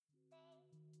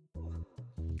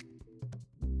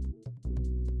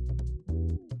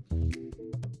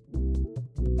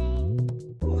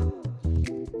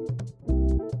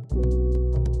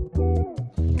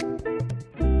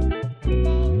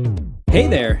Hey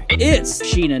there, it's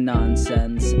Sheena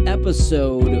Nonsense,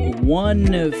 episode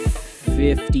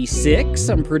 156,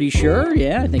 I'm pretty sure.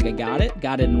 Yeah, I think I got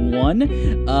it in one.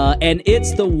 And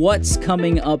it's the What's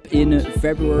Coming Up in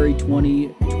February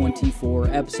 2024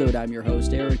 episode. I'm your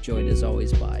host, Eric, joined as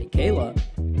always by Kayla.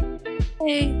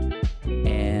 Hey.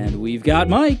 And we've got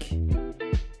Mike.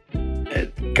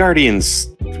 Guardians.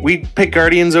 We picked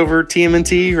Guardians over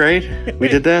TMNT, right? We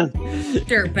did that?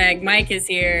 Dirtbag Mike is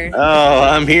here. Oh,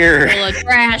 I'm here. Full of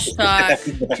trash talk.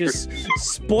 Just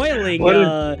spoiling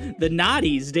the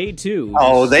Naughties day two.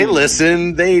 Oh, they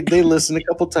listened. They listened a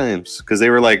couple times because they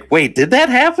were like, wait, did that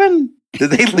happen?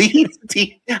 Did they leave?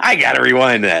 I got to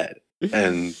rewind that.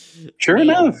 And sure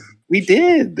enough, we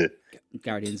did.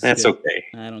 Guardians. That's good. okay.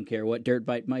 I don't care what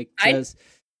Dirtbite Mike says.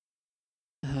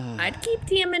 I'd keep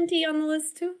TMNT on the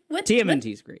list too.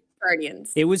 TMNT's great.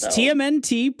 Guardians. It was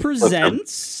TMNT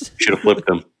presents. Should have flipped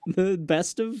them. The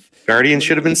best of Guardians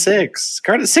should have been 6.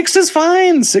 Six is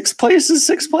fine. 6th place is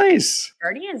 6th place.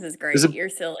 Guardians is great. You're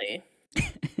silly.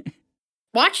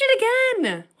 Watch it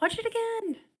again.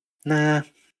 Nah.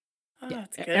 Oh, yeah,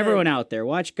 it's good. Everyone out there,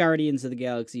 watch Guardians of the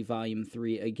Galaxy Volume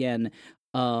 3 again.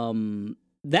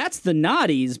 That's the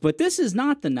Naughties, but this is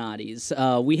not the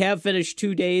Naughties. We have finished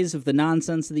 2 days of the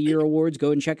Nonsense of the Year Awards.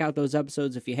 Go and check out those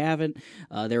episodes if you haven't.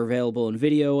 They're available in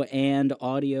video and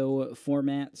audio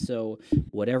format, so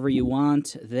whatever you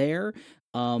want there.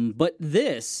 But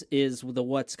this is the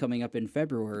What's Coming Up in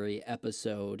February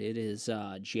episode. It is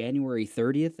January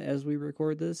 30th as we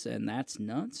record this, and that's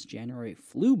nuts. January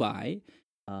flew by,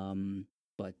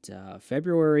 but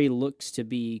February looks to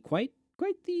be quite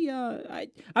the I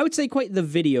would say quite the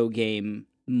video game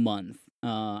month.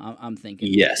 I'm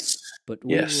thinking. Yes. But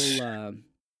yes.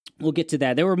 We'll get to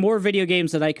that. There were more video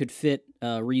games that I could fit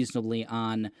reasonably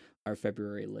on our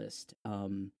February list.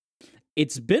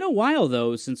 It's been a while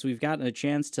though since we've gotten a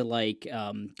chance to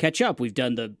catch up. We've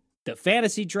done the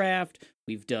fantasy draft.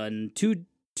 We've done two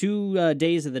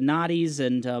days of the Naughties,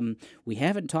 and we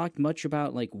haven't talked much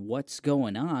about what's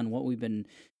going on, what we've been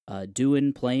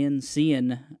doing, playing,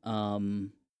 seeing.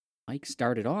 Mike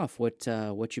started off. What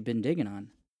you been digging on?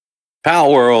 Pal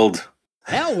World,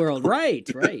 right.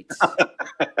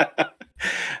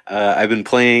 I've been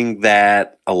playing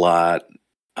that a lot.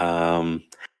 I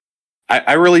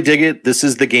really dig it. This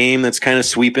is the game that's kind of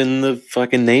sweeping the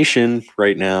fucking nation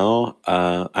right now.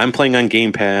 I'm playing on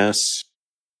Game Pass.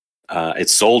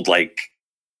 It's sold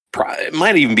it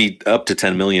might even be up to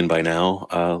 10 million by now.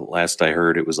 Last I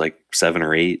heard, it was 7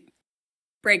 or 8.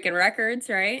 Breaking records,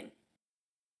 right?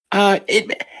 But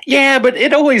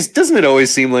it always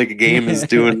seem like a game is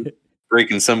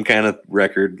breaking some kind of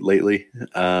record lately.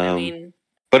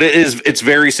 But it's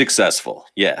very successful.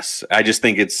 Yes, I just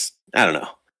think I don't know.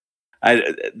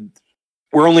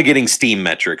 We're only getting Steam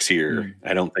metrics here.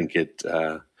 I don't think it.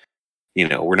 We're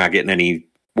not getting any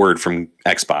word from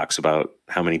Xbox about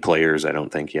how many players. I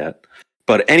don't think yet.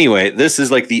 But anyway, this is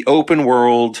the open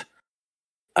world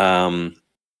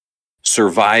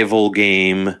survival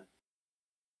game.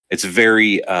 It's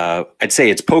very, I'd say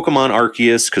it's Pokemon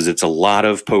Arceus because it's a lot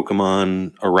of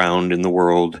Pokemon around in the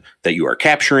world that you are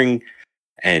capturing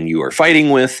and you are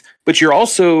fighting with, but you're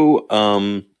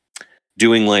also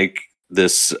doing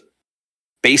this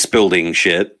base building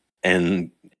shit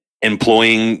and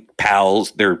employing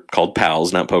pals. They're called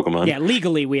pals, not Pokemon. Yeah,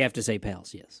 legally we have to say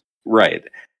pals, yes. Right.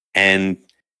 And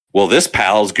this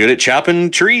pal's good at chopping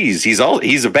trees. He's a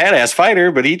badass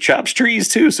fighter, but he chops trees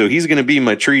too. So he's going to be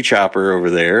my tree chopper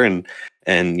over there. And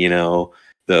the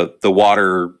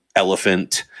water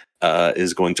elephant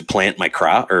is going to plant my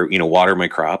crop or, water my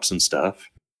crops and stuff.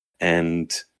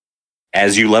 And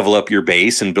as you level up your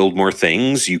base and build more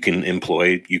things, you can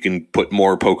put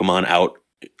more Pokemon out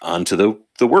onto the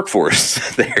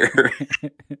workforce there.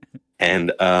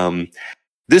 And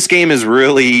this game is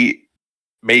really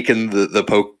making the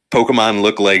Pokemon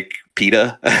look like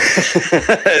PETA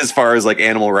as far as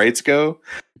animal rights go.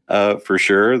 For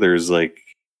sure. There's I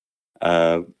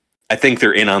think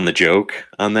they're in on the joke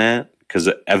on that because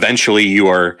eventually you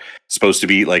are supposed to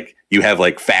be you have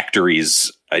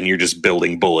factories and you're just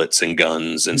building bullets and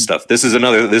guns and stuff. This is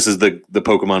the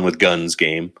Pokemon with guns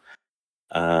game.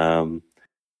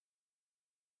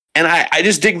 And I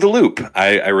just dig the loop.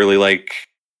 I really like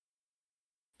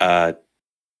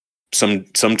some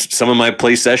of my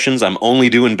play sessions. I'm only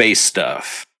doing base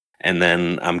stuff, and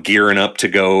then I'm gearing up to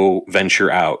go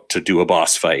venture out to do a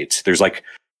boss fight. There's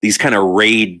these kind of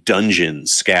raid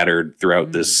dungeons scattered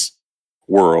throughout this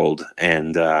world,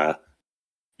 and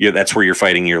that's where you're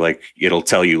fighting. You're it'll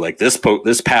tell you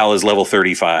this pal is level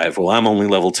 35. Well, I'm only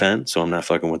level 10, so I'm not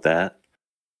fucking with that.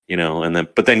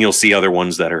 But then you'll see other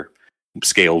ones that are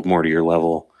scaled more to your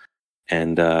level.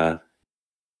 And the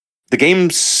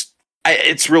game's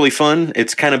it's really fun.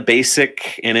 It's kind of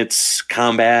basic in its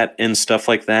combat and stuff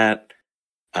like that.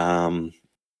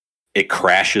 It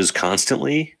crashes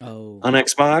constantly on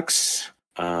Xbox.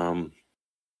 And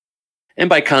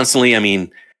by constantly, I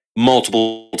mean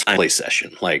multiple time play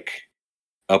session, like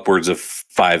upwards of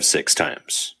 5-6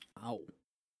 times.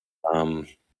 Wow.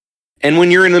 And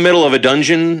when you're in the middle of a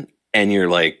dungeon and you're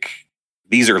like,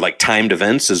 these are like timed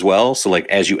events as well. So like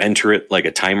as you enter it, like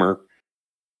a timer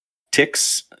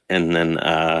ticks, and then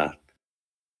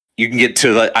you can get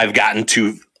to I've gotten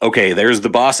to, okay, there's the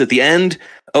boss at the end.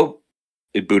 Oh,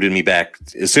 it booted me back.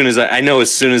 As soon as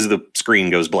as soon as the screen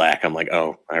goes black, I'm like,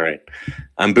 oh, all right.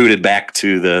 I'm booted back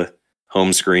to the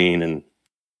home screen, and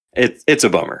it's a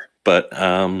bummer, but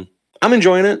I'm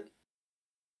enjoying it.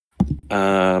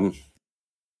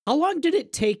 How long did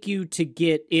it take you to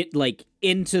get it like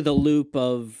into the loop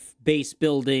of base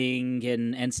building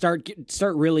and start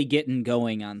really getting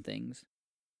going on things?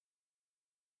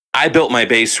 I built my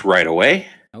base right away.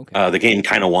 Okay. The game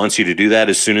kind of wants you to do that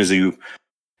as soon as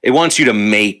it wants you to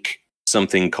make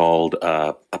something called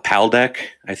a PAL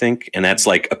deck, I think, and that's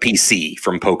like a PC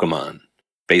from Pokemon.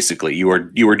 Basically, you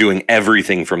are doing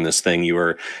everything from this thing. You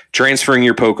are transferring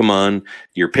your Pokemon.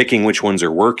 You're picking which ones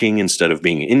are working instead of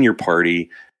being in your party.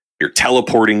 You're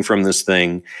teleporting from this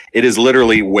thing. It is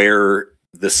literally where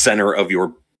the center of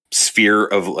your sphere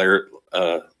of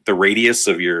the radius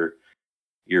of your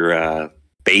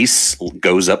base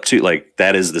goes up to. Like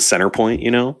that is the center point, you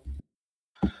know.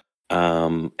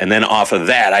 And then off of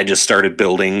that, I just started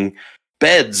building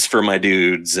beds for my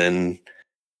dudes, and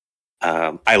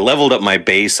I leveled up my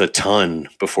base a ton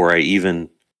before I even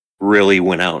really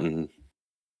went out and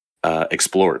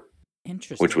explored.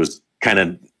 Interesting. Which was kind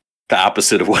of the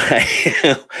opposite of what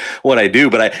I do,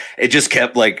 but it just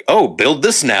kept like, oh, build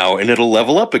this now and it'll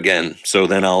level up again. So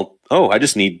then I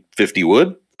just need 50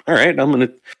 wood. All right, I'm gonna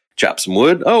chop some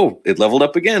wood. Oh, it leveled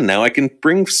up again. Now I can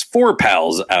bring 4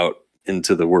 pals out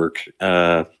into the work.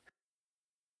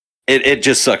 It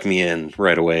just sucked me in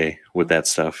right away with that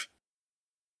stuff.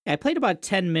 I played about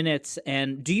 10 minutes,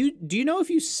 and do you know if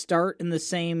you start in the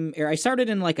same area? I started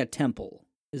in like a temple.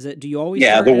 Do you always?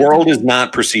 Yeah, the world is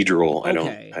not procedural.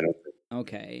 Okay. I don't.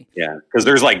 Okay. Yeah, because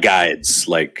there's like guides,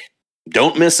 like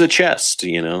don't miss a chest,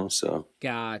 you know. So.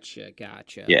 Gotcha.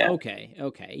 Yeah. Okay.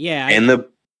 Yeah. And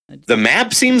the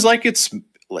map seems like it's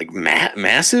like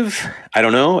massive. I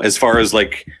don't know, as far as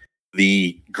like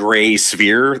the gray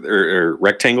sphere or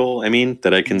rectangle. I mean,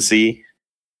 that I can see.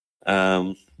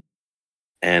 And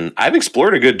I've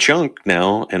explored a good chunk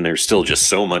now, and there's still just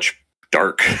so much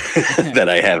dark that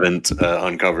I haven't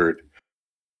uncovered.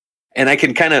 And I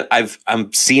can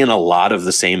I'm seeing a lot of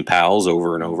the same pals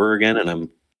over and over again, and I'm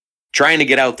trying to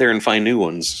get out there and find new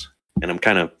ones, and I'm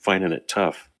kind of finding it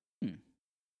tough.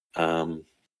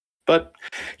 But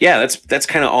yeah, that's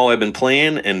kind of all I've been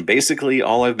playing, and basically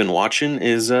all I've been watching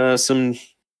is some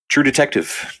True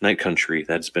Detective Night Country.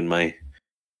 That's been my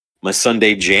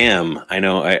Sunday jam. I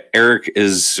know Eric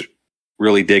is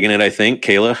really digging it, I think.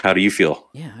 Kayla, how do you feel?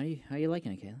 Yeah, how you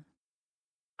liking it, Kayla?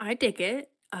 I dig it.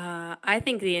 I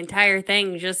think the entire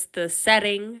thing, just the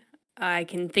setting, I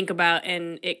can think about,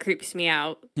 and it creeps me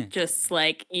out. Yeah. Just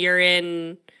like you're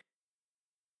in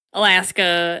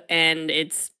Alaska and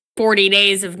it's 40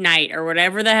 days of night or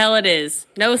whatever the hell it is.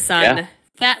 No sun. Yeah.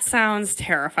 That sounds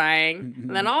terrifying.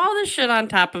 And then all the shit on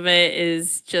top of it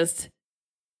is just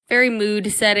very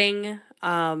mood setting.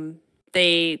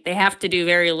 They have to do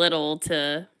very little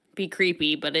to be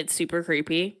creepy, but it's super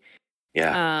creepy.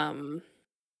 Yeah.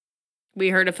 We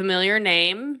heard a familiar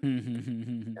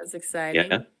name. That's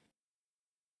exciting. Yeah.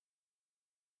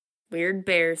 Weird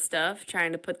bear stuff,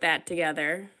 trying to put that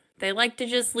together. They like to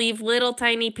just leave little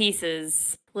tiny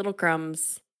pieces, little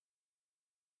crumbs.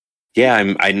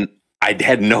 Yeah, I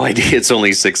had no idea it's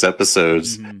only 6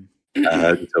 episodes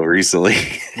until recently.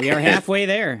 We are halfway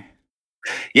there.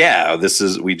 Yeah,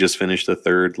 we just finished the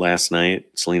 3rd last night,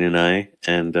 Selena and I,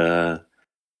 and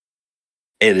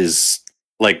it is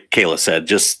like Kayla said,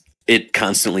 just it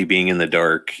constantly being in the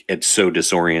dark. It's so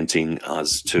disorienting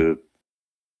as to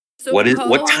what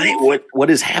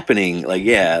is happening. Like,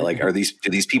 yeah, like do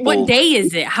these people? What day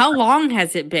is it? How long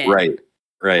has it been?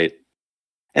 Right.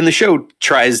 And the show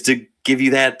tries to give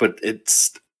you that, but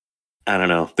it's, I don't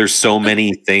know. There's so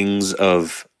many things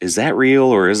of, is that real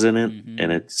or isn't it?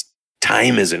 And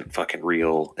time isn't fucking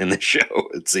real in the show,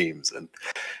 it seems. And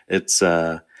it's,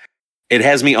 it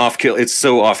has me it's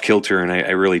so off kilter, and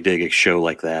I really dig a show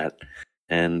like that.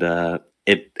 And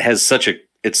it has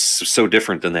it's so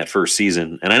different than that first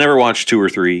season. And I never watched 2 or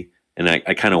 3, and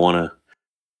I kind of want to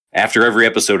after every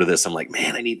episode of this, I'm like,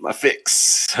 man, I need my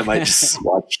fix. I might just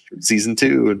watch season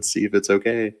 2 and see if it's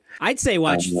okay. I'd say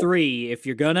watch 3 if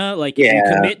you're gonna if you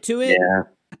commit to it. Yeah.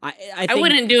 I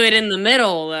wouldn't do it in the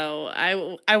middle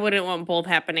though. I wouldn't want both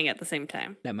happening at the same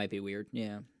time. That might be weird.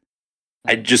 Yeah.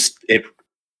 It's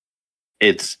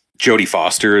Jodie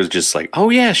Foster is just like, oh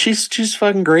yeah, she's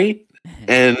fucking great,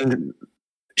 and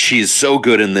she's so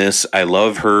good in this. I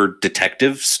love her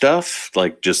detective stuff.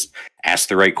 Like, just ask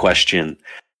the right question.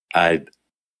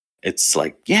 It's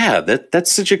like, yeah,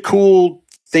 that's such a cool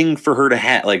thing for her to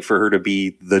have, like for her to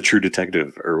be the true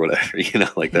detective or whatever.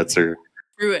 Like that's her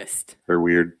truest, her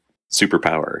weird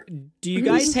superpower. Do you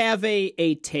guys have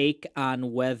a take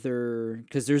on whether,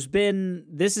 because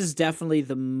this is definitely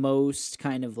the most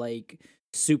kind of like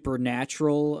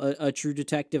supernatural a true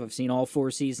detective. I've seen all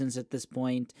 4 seasons at this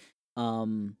point.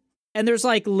 And there's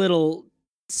like little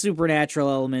supernatural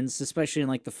elements, especially in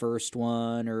like the first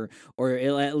one, or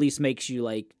it at least makes you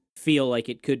like feel like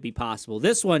it could be possible.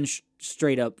 This one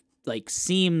straight up like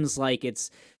seems like it's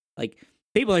like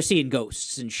people are seeing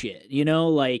ghosts and shit,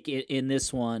 like in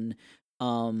this one.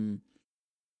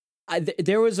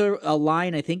 There was a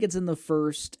line, I think it's in the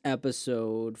first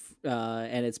episode,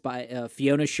 and it's by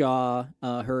Fiona Shaw.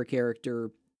 Her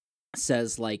character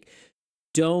says like,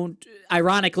 don't,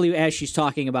 ironically, as she's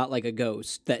talking about like a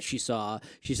ghost that she saw,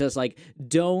 she says like,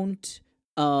 don't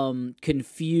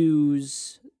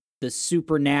confuse the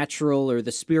supernatural or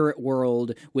the spirit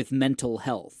world with mental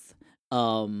health.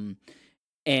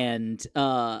 And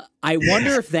I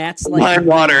wonder if that's like Lime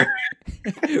water.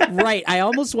 Right. I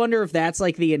almost wonder if that's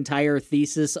like the entire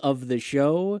thesis of the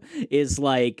show is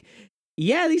like,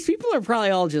 yeah, these people are probably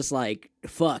all just like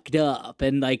fucked up,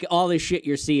 and like all this shit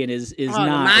you're seeing is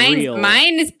not real.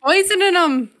 Mind is poisoning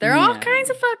them. They're all kinds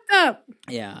of fucked up.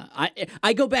 Yeah.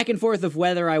 I go back and forth of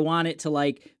whether I want it to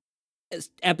like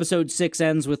episode 6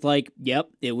 ends with like, yep,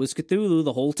 it was Cthulhu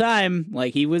the whole time.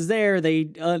 Like he was there. They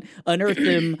unearthed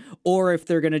him. Or if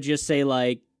they're going to just say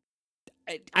like,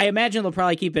 I imagine they'll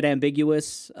probably keep it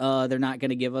ambiguous. They're not going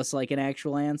to give us like an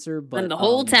actual answer. But and the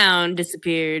whole town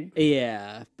disappeared.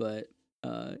 Yeah, but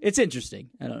it's interesting.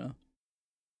 I don't know.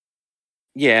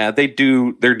 Yeah,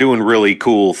 they're doing really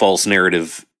cool false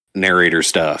narrator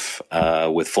stuff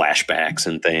with flashbacks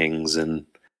and things, and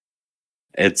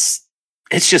it's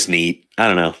just neat. I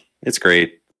don't know. It's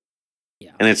great.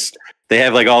 Yeah. And they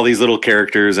have like all these little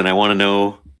characters, and I want to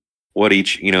know what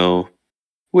each,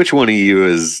 which one of you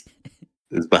is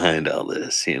behind all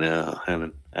this, and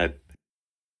I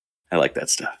like that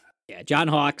stuff. Yeah, John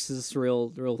Hawkes is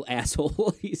real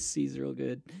asshole. he's real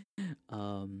good.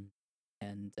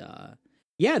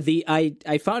 Yeah,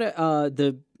 I found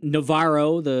the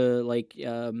Navarro, the like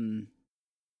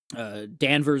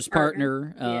Danvers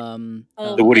partner.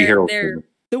 The Woody Harrelson.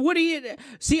 The Woody.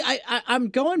 See, I'm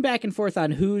going back and forth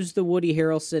on who's the Woody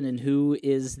Harrelson and who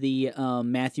is the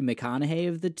Matthew McConaughey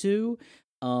of the two.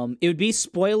 It would be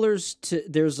spoilers to.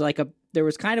 There was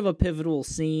kind of a pivotal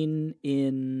scene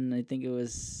in, I think it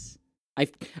was.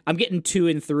 I'm getting 2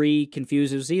 and 3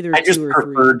 confused. It was either I 2 just or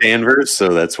 3. prefer Danvers,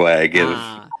 so that's why I give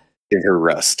her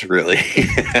rust. Really,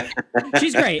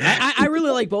 she's great. I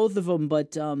really like both of them,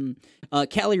 but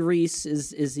Kelly Reese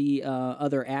is the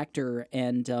other actor,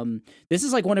 and this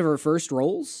is like one of her first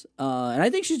roles, and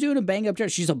I think she's doing a bang up job.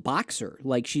 She's a boxer,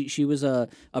 like she was a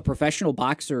professional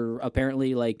boxer,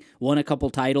 apparently, like won a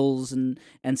couple titles and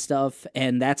stuff,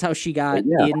 and that's how she got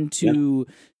into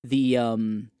the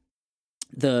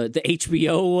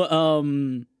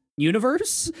HBO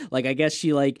universe. Like, I guess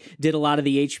she like did a lot of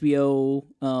the HBO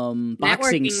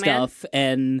boxing stuff,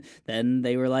 and then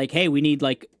they were like, hey, we need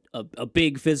like a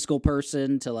big physical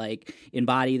person to like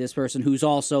embody this person who's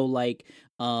also like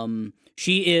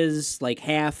she is like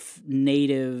half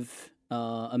Native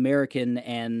American,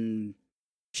 and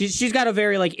she's got a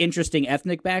very like interesting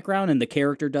ethnic background, and the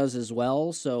character does as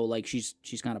well, so like she's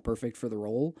kind of perfect for the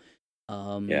role.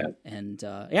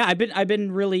 I've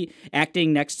been really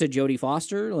acting next to Jodie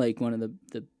Foster, like one of the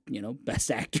best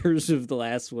actors of the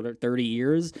last 30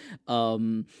 years.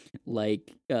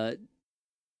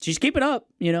 She's keeping up,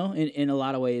 in a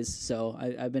lot of ways. So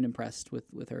I've been impressed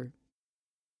with her.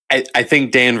 I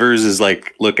think Danvers is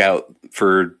like look out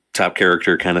for top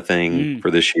character kind of thing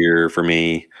for this year for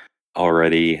me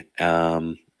already.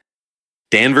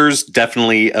 Danvers,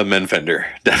 definitely a Menfender.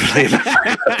 Definitely a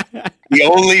Menfender. The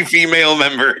only female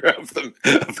member of the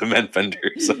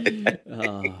Menfenders.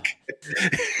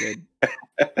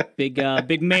 Good.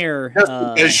 Big mare.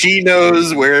 Because she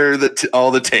knows where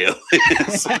all the tail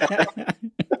is.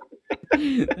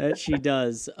 That she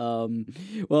does.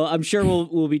 Well, I'm sure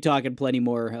we'll be talking plenty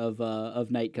more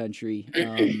of Night Country.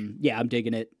 Yeah, I'm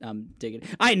digging it.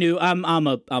 I knew I'm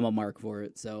a mark for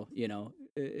it, so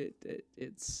it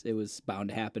was bound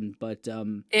to happen. But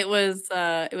it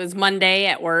was Monday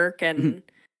at work, and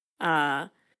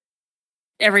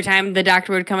every time the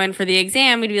doctor would come in for the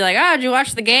exam, we'd be like, "Oh, did you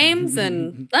watch the games?"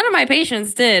 And none of my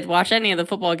patients did watch any of the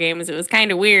football games. It was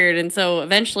kind of weird, and so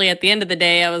eventually, at the end of the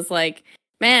day, I was like,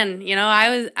 "Man,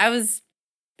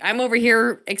 I'm over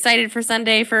here excited for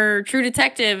Sunday for True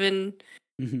Detective, and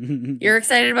you're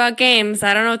excited about games.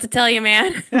 I don't know what to tell you,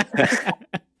 man."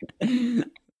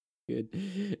 Good.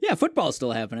 Yeah, football's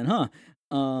still happening, huh?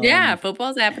 Yeah,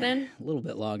 football's happening. A little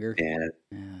bit longer. Yeah.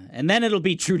 And then it'll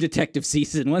be True Detective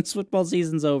season. Once football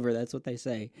season's over, that's what they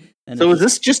say. And So is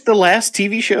this just the last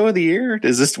TV show of the year?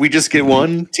 We just get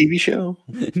one TV show?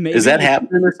 maybe, Is that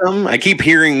happening or something? I keep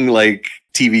hearing like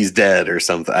TV's dead or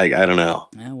something. I don't know.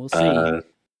 Yeah, we'll see.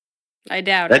 I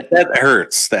doubt it. That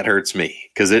hurts. That hurts me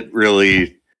because it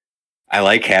really. I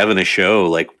like having a show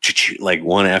like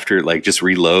one after like just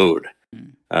reload.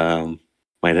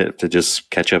 Might have to just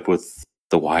catch up with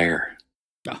The Wire.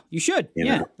 Oh, you should. You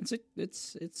yeah, know.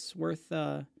 it's worth.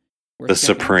 The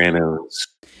Sopranos.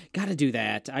 Gotta do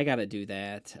that. I gotta do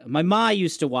that. My ma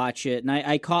used to watch it, and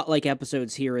I caught like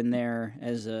episodes here and there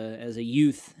as a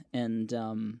youth, and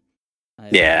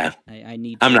I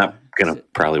need. I'm not gonna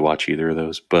probably watch either of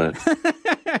those, but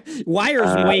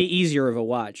Wire's way easier of a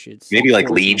watch. It's maybe like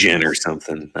Legion or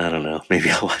something. I don't know. Maybe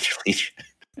I'll watch Legion.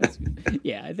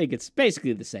 Yeah, I think it's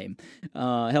basically the same,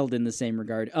 held in the same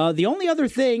regard. The only other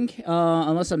thing,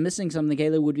 unless I'm missing something,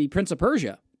 Kayla, would be Prince of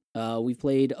Persia. We've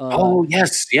played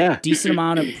yes, yeah, decent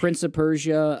amount of Prince of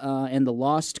Persia and the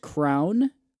Lost Crown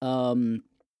from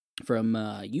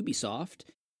Ubisoft.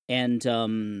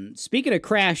 And speaking of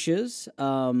crashes,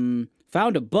 found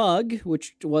a bug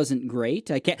which wasn't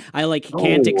great. I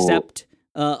can't accept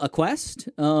a quest.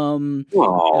 Like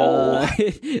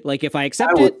if I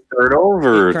accept I would start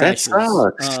over. it That crashes.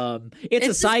 sucks. It's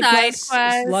a side quest.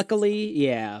 Luckily,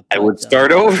 yeah. I would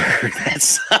start over. That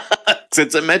sucks.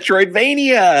 It's a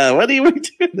Metroidvania. What do you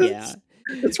do? Yeah.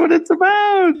 That's what it's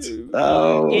about.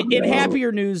 Oh, in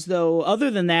happier news, though,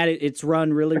 other than that, it's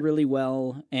run really, really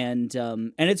well, and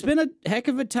it's been a heck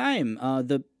of a time.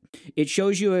 It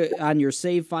shows you on your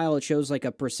save file. It shows like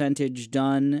a percentage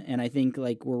done, and I think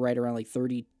like we're right around like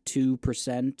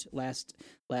 32% last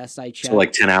I checked. So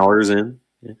like 10 hours in.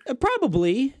 Yeah.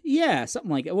 Probably, yeah,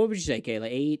 something like that. What would you say, Kayla?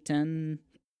 8, 10?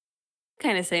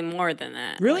 Kind of say more than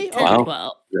that. Really? Like 10, Wow.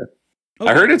 12. Yeah.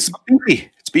 Okay. I heard it's beefy.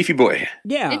 It's beefy boy.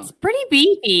 Yeah, It's pretty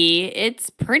beefy. It's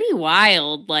pretty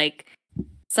wild. Like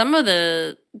some of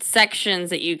the sections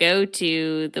that you go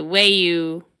to, the way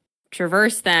you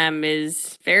traverse them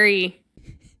is very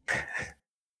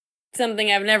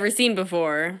something I've never seen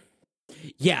before.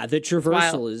 Yeah, the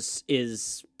traversal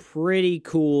is pretty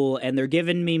cool, and they're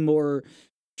giving me more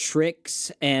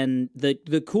tricks. And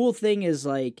the cool thing is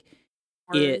like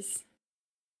it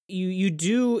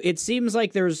seems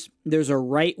like there's a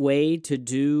right way to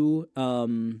do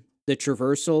the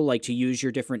traversal, like to use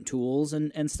your different tools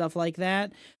and stuff like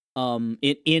that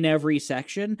in every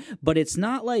section, but it's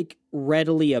not like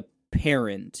readily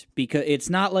apparent, because it's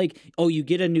not like, oh, you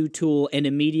get a new tool and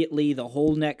immediately the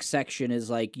whole next section is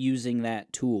like using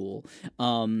that tool.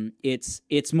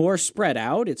 It's more spread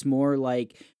out. It's more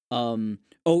like oh,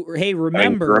 hey,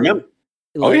 remember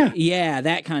Like, yeah,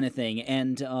 that kind of thing.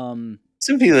 And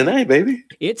Symphony of the Night, baby.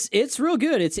 it's real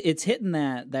good. It's hitting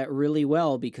that really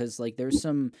well, because like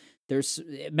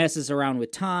it messes around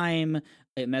with time,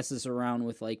 it messes around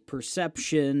with like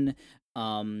perception.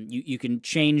 You can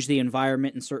change the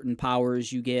environment and certain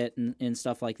powers you get and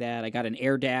stuff like that. I got an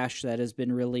air dash that has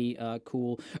been really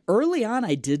cool. Early on,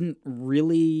 I didn't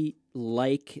really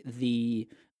like the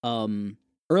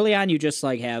early on you just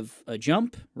like have a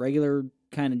jump, regular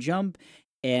kind of jump,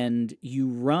 and you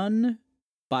run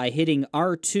by hitting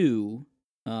R2,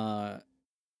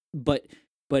 but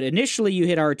initially you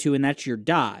hit R2 and that's your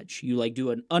dodge. You like do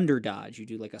an under dodge, you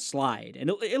do like a slide, and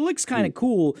it looks kind of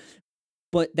cool,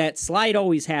 but that slide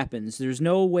always happens. There's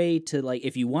no way to, like,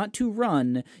 if you want to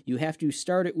run, you have to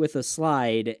start it with a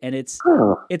slide, and it's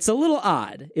a little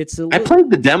odd. I played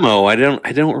the demo. I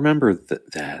don't remember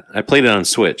that. I played it on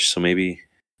Switch, so maybe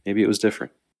it was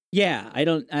different. Yeah, I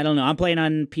don't know. I'm playing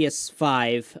on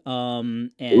PS5,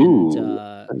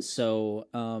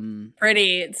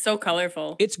 pretty. It's so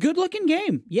colorful. It's good looking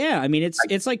game. Yeah, I mean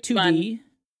it's like 2D.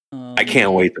 I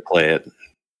can't wait to play it.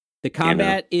 The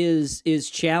combat is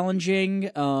challenging,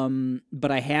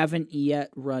 but I haven't yet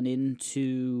run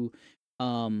into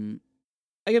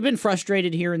I've been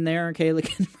frustrated here and there. Kayla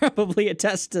can probably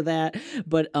attest to that,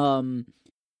 but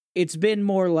it's been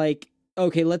more like,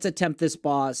 okay, let's attempt this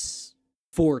boss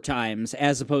 4 times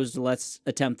as opposed to let's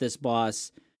attempt this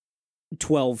boss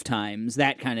 12 times,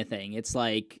 that kind of thing. It's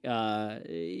like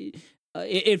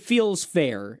it feels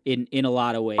fair in a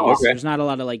lot of ways. Oh, okay. There's not a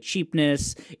lot of like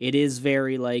cheapness. It is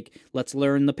very like, let's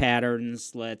learn the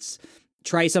patterns, let's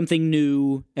try something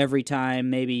new every time.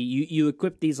 Maybe you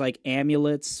equip these like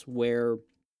amulets where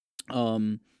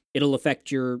it'll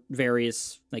affect your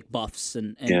various like buffs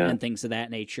and things of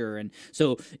that nature, and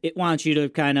so it wants you to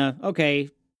kind of, okay,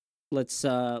 let's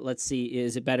see,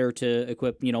 is it better to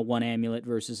equip, one amulet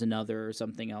versus another or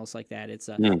something else like that. It's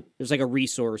there's like a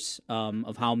resource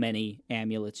of how many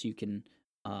amulets you can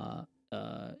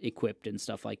equipped and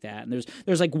stuff like that. And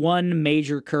there's like one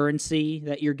major currency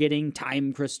that you're getting,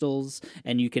 time crystals,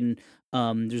 and you can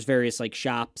there's various like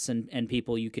shops and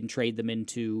people you can trade them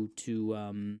into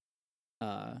to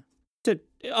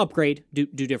upgrade, do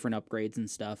different upgrades and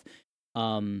stuff.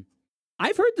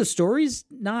 I've heard the story's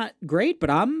not great, but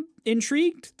I'm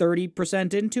intrigued.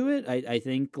 30% into it. I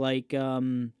think like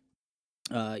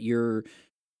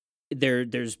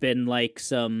there's been like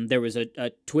there was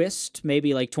a twist,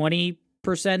 maybe like 20%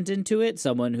 into it.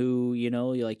 Someone who,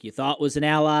 you thought was an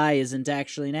ally isn't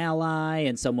actually an ally,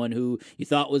 and someone who you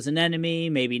thought was an enemy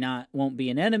won't be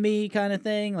an enemy, kind of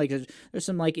thing. Like there's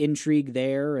some like intrigue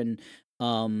there, and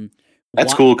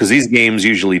that's cool because these games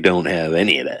usually don't have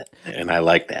any of that, and I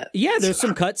like that. Yeah, there's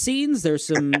some cutscenes. There's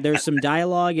some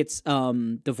dialogue. It's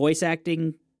the voice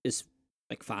acting is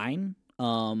like fine.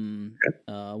 One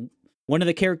of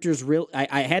the characters,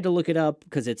 I had to look it up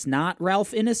because it's not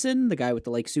Ralph Ineson, the guy with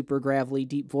the like super gravelly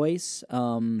deep voice.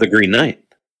 The Green Knight.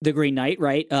 The Green Knight,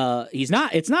 right? It's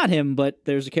not him, but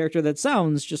there's a character that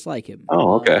sounds just like him.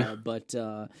 Oh, okay. But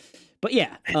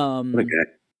yeah.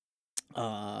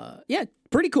 Yeah,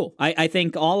 pretty cool. I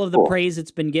think all of the praise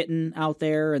it's been getting out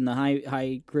there and the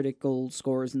high critical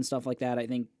scores and stuff like that, I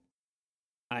think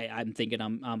I'm thinking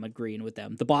I'm agreeing with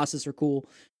them. The bosses are cool.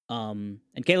 And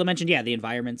Kayla mentioned, the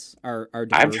environments are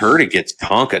diverse. I've heard it gets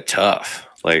Tonka tough.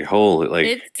 Like holy, like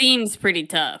it seems pretty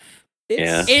tough.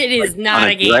 Yeah, it is not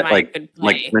a game I could play.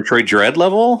 Like Metroid Dread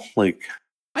level, like.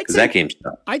 Because that game's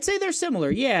tough. I'd say they're similar.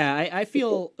 Yeah, I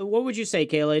feel. What would you say,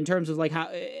 Kayla, in terms of like how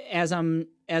as I'm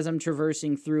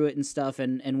traversing through it and stuff,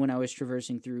 and when I was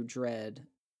traversing through Dread,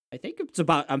 I think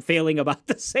I'm failing about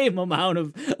the same amount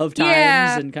of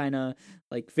times and kind of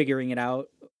like figuring it out.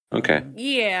 Okay.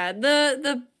 Yeah,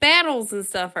 the battles and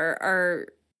stuff are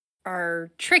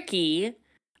tricky.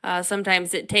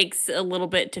 Sometimes it takes a little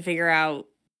bit to figure out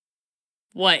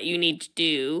what you need to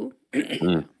do.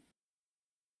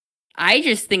 I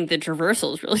just think the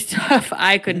traversal is really tough.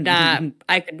 I could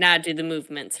not do the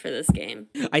movements for this game.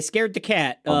 I scared the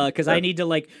cat because I need to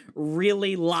like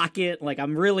really lock it. Like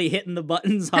I'm really hitting the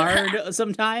buttons hard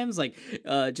sometimes, like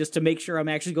just to make sure I'm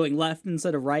actually going left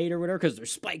instead of right or whatever. Because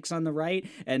there's spikes on the right,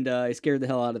 and I scared the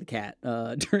hell out of the cat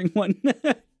during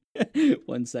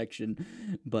one section.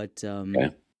 But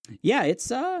yeah, it's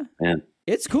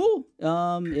cool.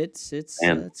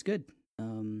 It's good.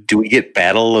 Do we get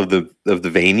Battle of the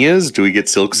Vanias? Do we get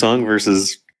Silksong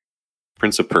versus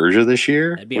Prince of Persia this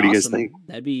year? That'd be what awesome. do you guys think?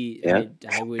 That'd be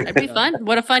That'd be fun.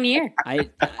 What a fun year!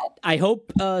 I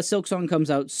hope Silksong comes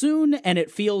out soon and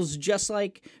it feels just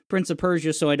like Prince of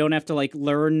Persia, so I don't have to like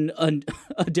learn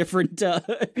a different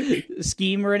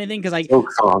scheme or anything. Because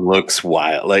Silksong looks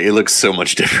wild. Like it looks so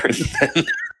much different than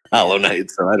Hollow Knight.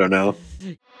 So I don't know.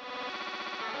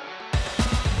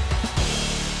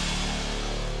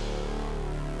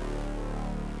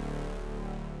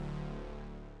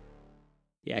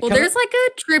 Yeah, well, there's like a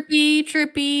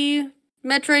trippy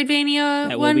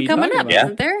Metroidvania one coming up,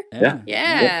 isn't there?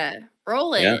 Yeah.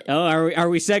 Roll it. Yeah. Oh, are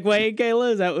we segueing,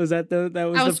 Kayla? Was that the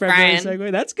February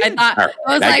segue? That's good.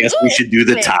 I guess we should do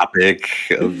the topic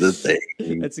of the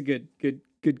thing. That's a good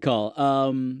call.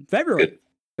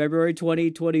 February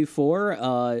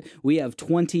 2024. We have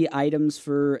 20 items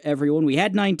for everyone. We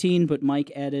had 19, but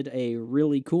Mike added a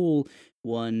really cool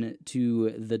one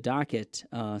to the docket,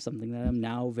 something that I'm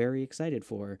now very excited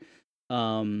for.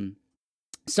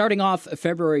 Starting off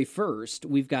February 1st,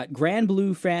 we've got Grand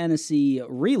Blue Fantasy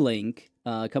Relink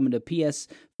coming to PS5,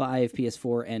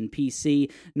 PS4, and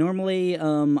PC. Normally,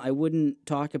 I wouldn't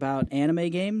talk about anime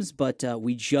games, but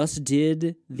we just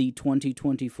did the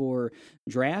 2024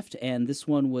 draft, and this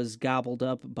one was gobbled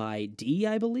up by D,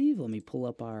 I believe. Let me pull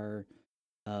up our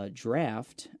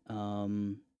draft.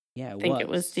 Yeah, I think it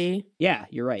was D. Yeah,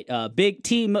 you're right.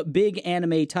 Big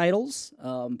anime titles.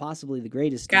 Possibly the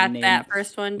greatest. Got that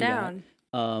first one down.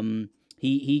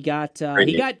 He got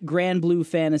Grand Blue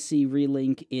Fantasy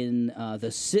Relink in the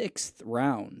 6th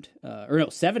round, or no,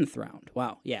 7th round.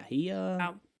 Wow, yeah, he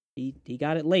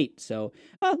got it late. So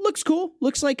looks cool.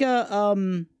 Looks like a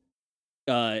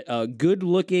good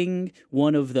looking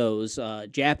one of those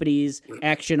Japanese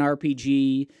action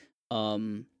RPG.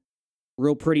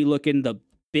 Real pretty looking. The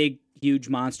big huge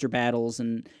monster battles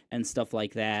and stuff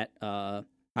like that.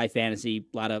 High fantasy,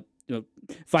 a lot of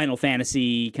Final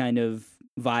Fantasy kind of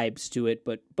vibes to it,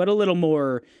 but a little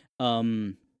more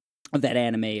of that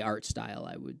anime art style,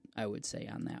 I would say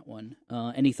on that one.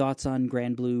 Any thoughts on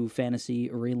Grand Blue Fantasy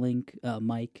Relink,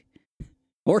 Mike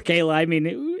or Kayla? I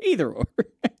mean, either or.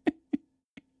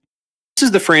 This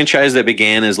is the franchise that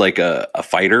began as like a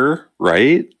fighter,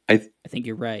 right? I think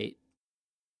you're right.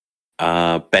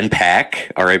 Ben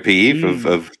Pack, R.I.P.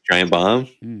 of Giant Bomb,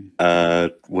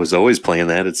 was always playing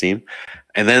that, it seemed.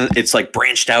 And then it's like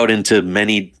branched out into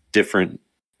many different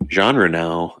genre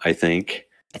now, I think.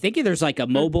 I think there's like a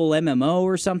mobile MMO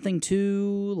or something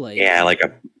too. Like like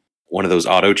one of those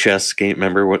auto chess game.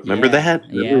 Remember that?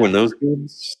 Remember when those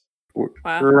games were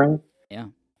around? Yeah.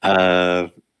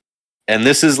 And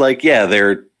this is like,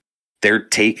 their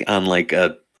take on like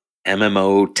a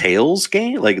MMO Tales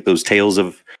game, like those Tales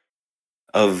of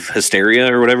Hysteria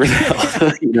or whatever the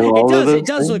hell. It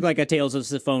does look like a Tales of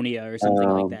Symphonia or something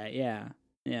like that. Yeah.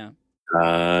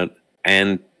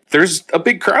 And there's a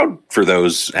big crowd for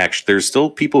those. Actually, there's still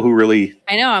people who really.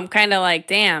 I know. I'm kind of like,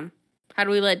 damn. How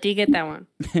do we let D get that one?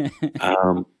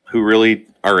 Who really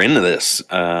are into this,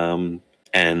 and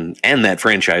that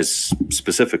franchise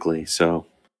specifically. So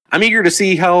I'm eager to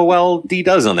see how well D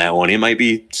does on that one. It might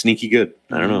be sneaky good.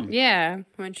 I don't know. Yeah,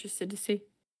 I'm interested to see.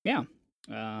 Yeah.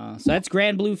 So that's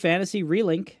Grand Blue Fantasy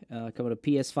Relink, coming to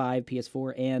PS5,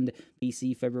 PS4, and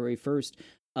PC February 1st.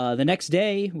 The next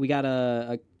day, we got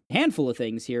a handful of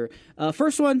things here.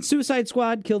 First one, Suicide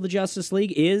Squad Kill the Justice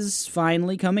League is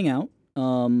finally coming out.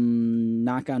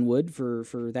 Knock on wood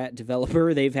for that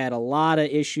developer. They've had a lot of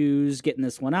issues getting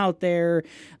this one out there.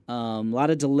 A lot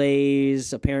of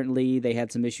delays. Apparently, they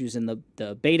had some issues in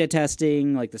the beta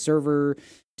testing, like the server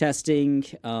testing.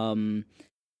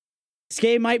 This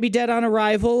game might be dead on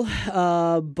arrival,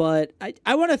 but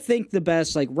I want to think the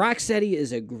best. Like, Rocksteady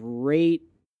is a great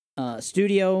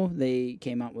studio. They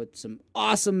came out with some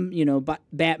awesome,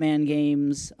 Batman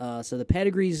games. So the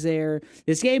pedigree's there.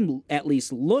 This game at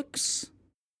least looks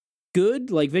good.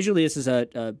 Like, visually, this is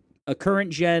a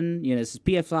current gen. This is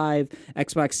PS5,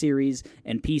 Xbox Series,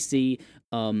 and PC.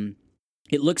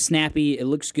 It looks snappy. It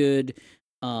looks good.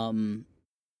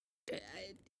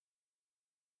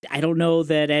 I don't know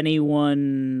that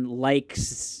anyone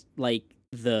likes like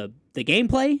the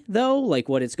gameplay though, like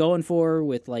what it's going for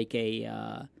with like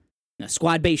a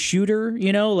squad-based shooter.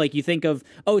 Like you think of,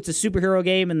 it's a superhero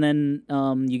game, and then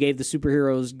you gave the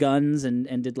superheroes guns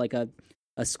and did like a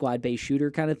squad-based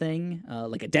shooter kind of thing.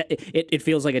 Like it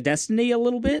feels like a Destiny a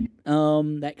little bit,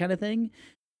 that kind of thing.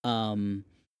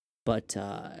 But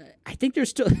I think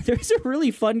there's a really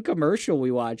fun commercial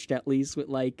we watched, at least with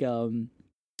like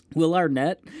Will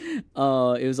Arnett.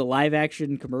 It was a live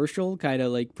action commercial, kind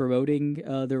of like promoting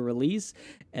the release,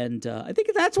 and I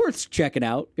think that's worth checking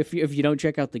out if you don't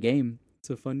check out the game. It's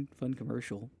a fun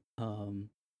commercial.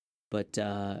 But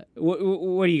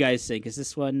what do you guys think? Is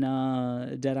this one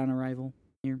dead on arrival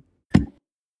here?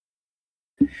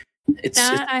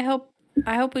 I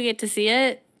hope we get to see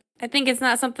it. I think it's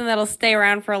not something that'll stay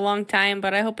around for a long time,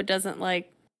 but I hope it doesn't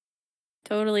like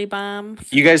totally bomb.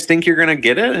 You guys think you're gonna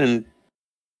get it and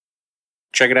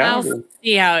check it out? I'll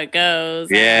see how it goes.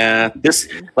 Yeah, this,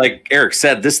 like Eric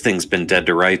said, this thing's been dead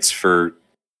to rights for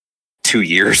 2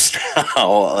 years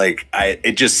now. Like,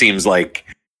 it just seems like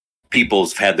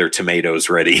people's had their tomatoes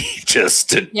ready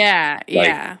just to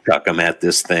chuck them at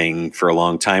this thing for a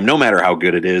long time, no matter how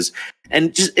good it is.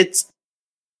 And just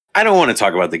I don't want to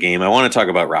talk about the game. I want to talk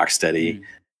about Rocksteady.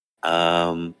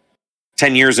 10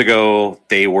 years ago,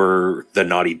 they were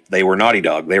Naughty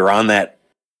Dog. They were on that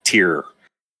tier.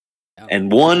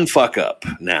 And one fuck up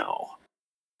now,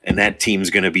 and that team's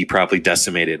going to be probably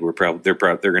decimated. They're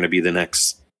going to be the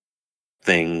next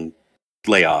thing,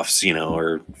 layoffs,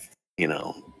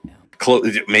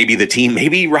 maybe the team,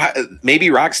 maybe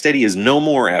Rocksteady is no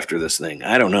more after this thing.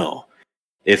 I don't know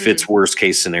if it's worst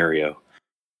case scenario.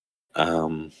 I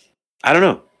don't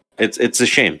know. It's a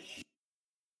shame.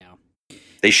 Yeah.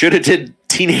 They should have did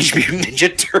Teenage Mutant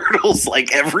Ninja Turtles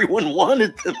like everyone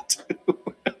wanted them to.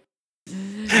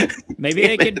 Maybe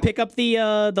they could pick up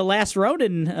the Last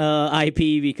Ronin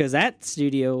IP, because that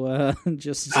studio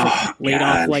just laid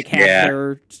off like half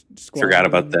their squad. Forgot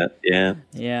about that. Yeah.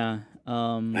 Yeah.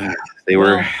 They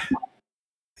were.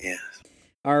 Yeah.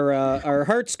 our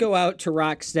hearts go out to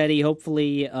Rocksteady.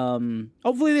 Hopefully,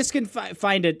 hopefully this can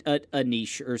find a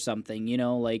niche or something. You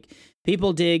know, like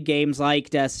people dig games like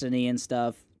Destiny and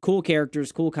stuff. Cool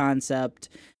characters, cool concept.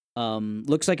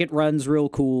 Looks like it runs real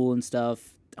cool and stuff.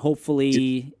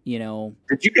 Hopefully, you know.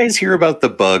 Did you guys hear about the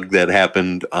bug that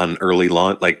happened on early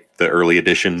launch, like the early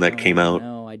edition that came out?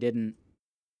 No, I didn't.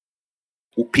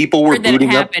 People were Heard that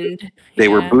booting up. happened. They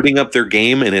were Yeah. booting up their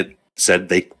game, and it said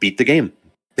they beat the game.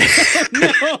 No,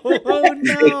 oh,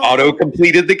 no. It auto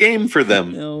completed the game for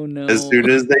them No. as soon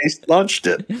as they launched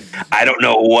it. I don't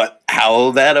know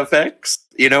how that affects,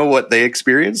 what they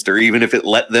experienced, or even if it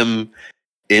let them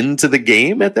into the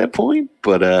game at that point.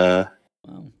 But Wow.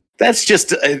 that's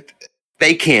just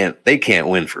they can't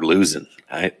win for losing.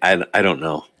 I don't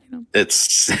know.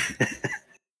 It's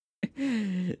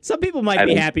Some people might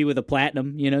be happy with a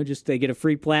platinum, just they get a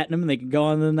free platinum and they can go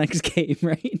on to the next game,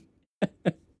 right?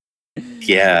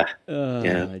 yeah.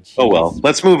 Geez. Oh well,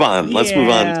 let's move on. Let's move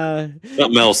on. Yeah.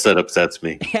 Something else that upsets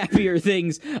me. Happier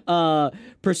things.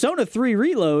 Persona 3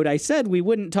 Reload, I said we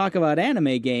wouldn't talk about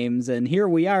anime games, and here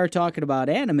we are talking about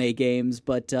anime games,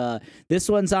 but this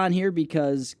one's on here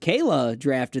because Kayla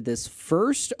drafted this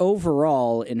first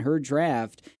overall in her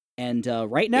draft, and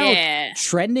right now it's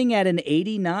trending at an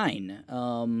 89.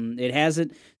 It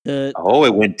hasn't...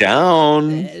 it went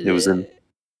down. It was in...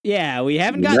 Yeah, we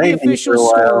haven't got the official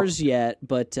scores yet,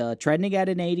 but trending at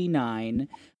an 89.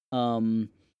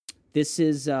 This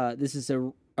is a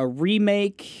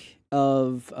remake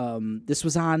of this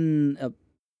was on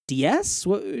DS.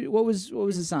 What was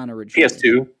this on originally?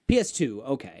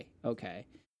 PS2. Okay.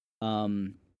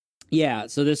 Yeah.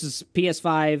 So this is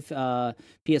PS5,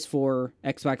 PS4,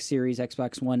 Xbox Series,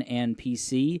 Xbox One, and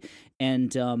PC,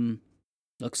 and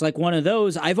looks like one of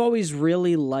those. I've always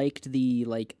really liked the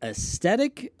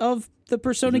aesthetic of the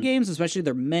Persona games, especially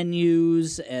their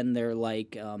menus and their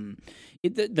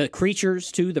the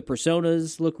creatures too. The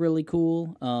Personas look really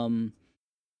cool.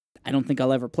 I don't think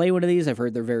I'll ever play one of these. I've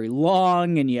heard they're very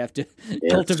long and you have to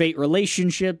cultivate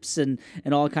relationships and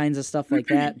all kinds of stuff like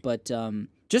that. But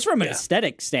just from an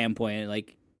aesthetic standpoint,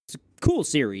 it's a cool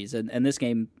series, and this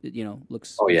game,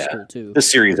 looks cool too.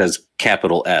 This series has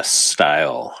capital S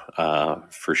style,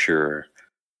 for sure.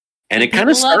 And it kind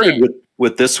of started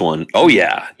with this one. Oh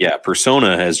yeah.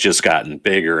 Persona has just gotten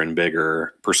bigger and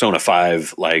bigger. Persona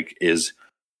 5 is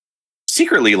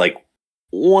secretly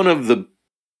one of the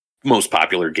most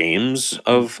popular games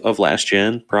of last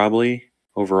gen, probably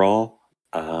overall.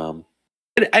 I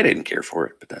didn't care for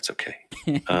it, but that's okay.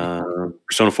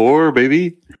 Persona 4,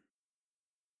 baby.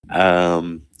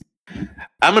 I'm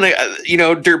gonna,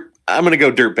 I'm gonna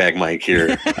go dirtbag Mike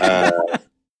here.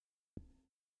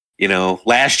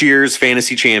 Last year's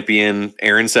fantasy champion,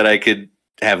 Aaron said I could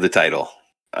have the title.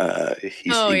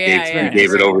 He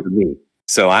gave it over to me,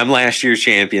 so I'm last year's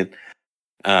champion.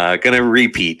 Gonna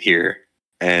repeat here,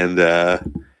 and I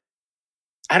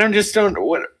don't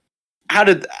what. How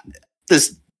did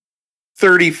this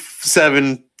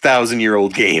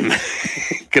 37,000-year-old game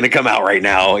gonna come out right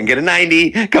now and get a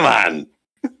 90? Come on.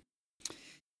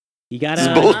 You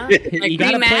gotta play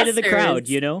to the crowd,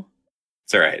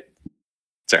 It's all right.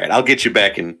 It's all right. I'll get you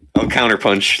back and I'll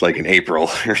counterpunch in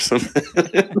April or something.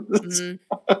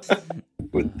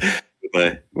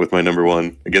 with my number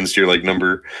 1 against your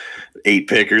number 8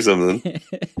 pick or something.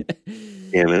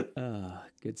 Damn it.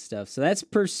 Good stuff. So that's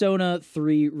Persona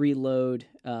 3 Reload,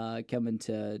 coming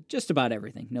to just about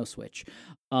everything. No Switch.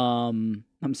 I'm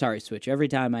sorry, Switch. Every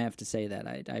time I have to say that,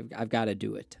 I've got to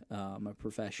do it. I'm a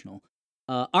professional.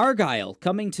 Argyle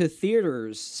coming to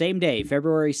theaters same day,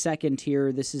 February 2nd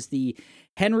here. This is the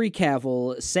Henry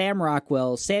Cavill, Sam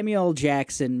Rockwell, Samuel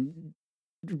Jackson,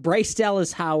 Bryce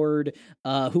Dallas Howard,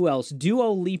 who else? Dua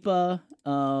Lipa.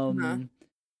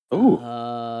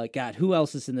 God, who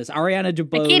else is in this? Ariana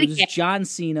DeBose, John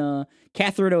Cena,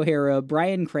 Catherine O'Hara,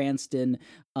 Bryan Cranston.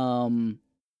 A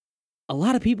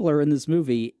lot of people are in this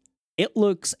movie. It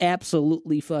looks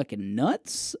absolutely fucking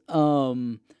nuts.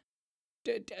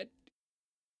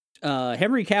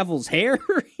 Henry Cavill's hair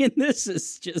in this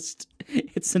is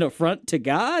it's an affront to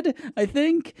God, I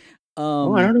think. I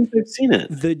don't know if I've seen it.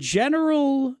 The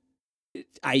general,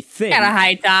 I think. Got a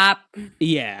high top.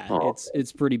 Yeah,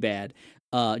 it's pretty bad.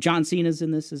 John Cena's in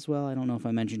this as well. I don't know if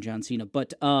I mentioned John Cena,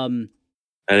 but I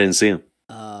didn't see him.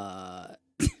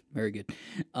 Very good.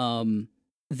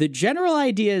 The general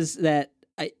idea is that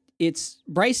it's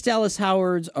Bryce Dallas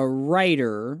Howard's a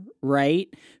writer, right?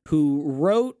 Who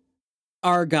wrote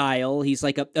Argyle. He's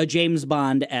like a James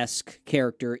Bond-esque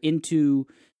character into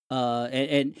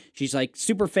and she's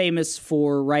super famous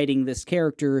for writing this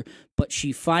character, but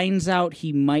she finds out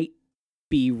he might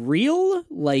be real.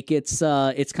 Like it's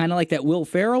kind of like that Will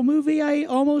Ferrell movie, I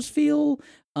almost feel.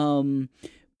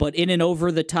 But in an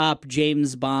over the top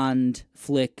James Bond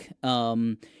flick.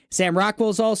 Sam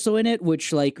Rockwell's also in it,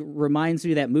 which like reminds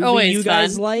me of that movie Always you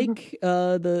guys fun. like,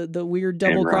 the weird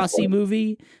double crossy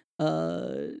movie.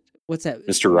 What's that?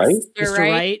 Mr. Right? Mr.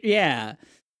 Right? Yeah.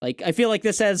 Like I feel like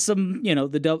this has some,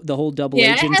 the whole double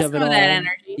Yeah, agent it has of it some all. of that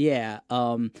energy. Yeah.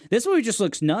 This movie just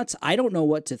looks nuts. I don't know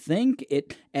what to think.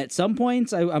 It at some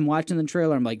points I'm watching the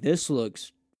trailer, I'm like, this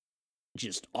looks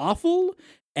just awful.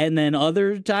 And then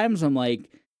other times I'm like,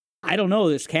 I don't know,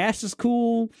 this cast is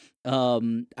cool.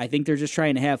 I think they're just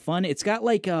trying to have fun. It's got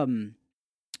like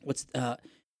what's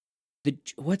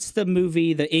the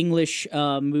movie, the English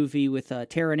movie with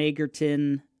Taron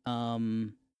Egerton,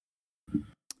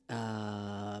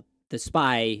 the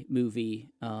spy movie,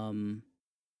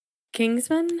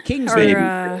 Kingsman? Kingsman.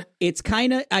 Or, It's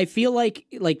kind of, I feel like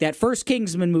that first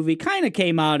Kingsman movie kind of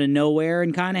came out of nowhere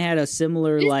and kind of had a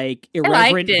similar like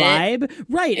irreverent it. vibe,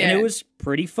 right? And Yeah. it was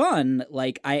pretty fun.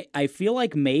 Like I feel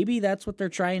like maybe that's what they're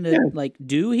trying to like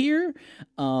do here.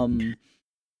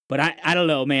 But I don't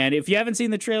know, man. If you haven't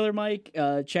seen the trailer, Mike,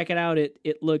 check it out.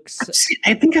 It looks.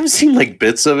 I think I've seen like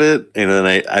bits of it, and then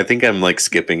I think I'm like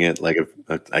skipping it. Like if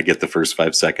I get the first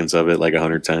 5 seconds of it like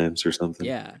 100 times or something.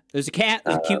 Yeah, there's a cat,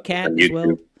 there's a cute cat on as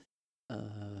well.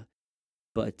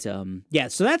 YouTube. Yeah,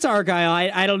 so that's Argyle.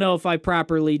 I don't know if I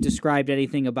properly described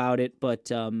anything about it, but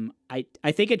I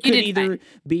think it You could did either fine.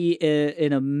 be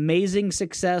an amazing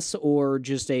success or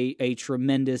just a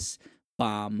tremendous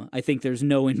bomb. I think there's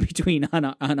no in between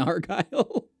on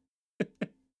Argyle.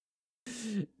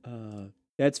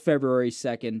 That's February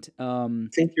 2nd. I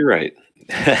think you're right.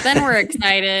 Then we're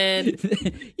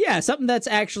excited. Yeah, something that's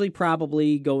actually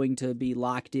probably going to be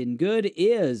locked in good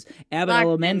is Abbott Locked in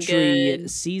Elementary good.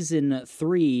 Season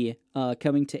 3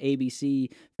 coming to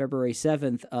ABC February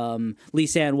 7th.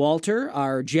 Lisanne Walter,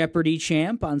 our Jeopardy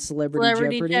champ on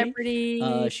Celebrity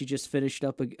Jeopardy. She just finished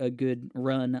up a good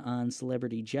run on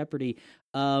Celebrity Jeopardy.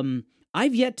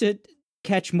 I've yet to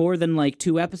catch more than like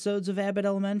 2 episodes of Abbott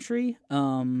Elementary.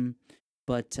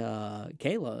 But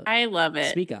Kayla, I love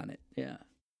it. speak on it. Yeah.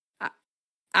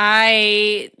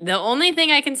 The only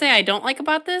thing I can say I don't like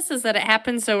about this is that it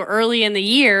happened so early in the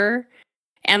year,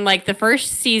 and like the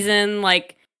first season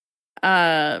like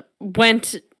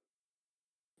went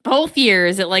both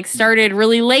years. It like started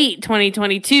really late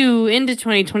 2022 into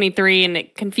 2023, and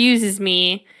it confuses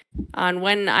me on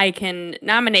when I can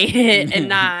nominate it and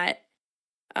not.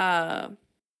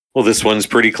 Well, this one's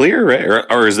pretty clear, right?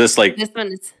 Or is this like This one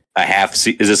is a half?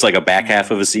 Is this like a back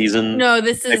half of a season? no.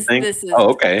 This is think? this is Oh,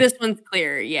 okay. This one's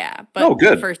clear, yeah. But Oh,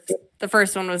 good. The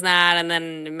first one was not, and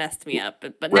then it messed me up.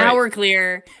 But Right. now we're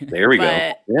clear. There we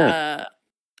But go. Yeah.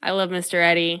 I love Mr.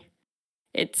 Eddie.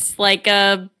 It's like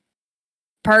a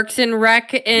Parks and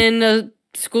Rec in a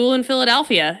school in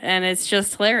Philadelphia, and it's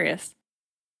just hilarious.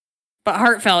 But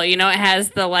heartfelt, it has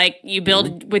the like you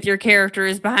build with your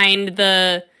characters behind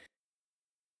the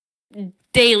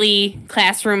daily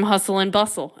classroom hustle and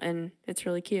bustle, and it's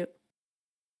really cute.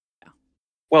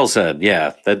 Well said.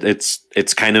 Yeah, that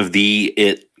it's kind of the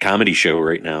it comedy show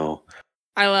right now.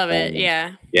 I love it. Um,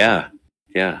 Yeah.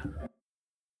 Yeah.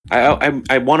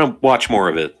 I want to watch more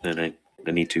of it, and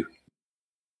I need to.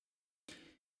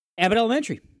 Abbott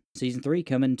Elementary Season 3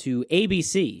 coming to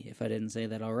ABC, if I didn't say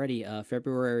that already,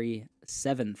 February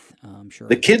 7th. I'm sure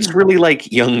The kids really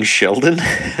like Young Sheldon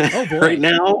boy. right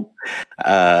now,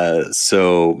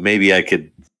 so maybe I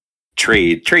could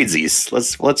trade these.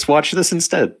 Let's watch this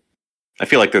instead. I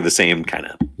feel like they're the same kind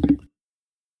of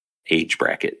age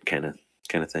bracket, kind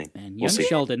of thing. Man, We'll Young see.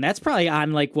 Sheldon. That's probably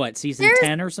on like what, season There's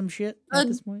 10 or some shit at a-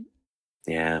 this point.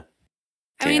 Yeah.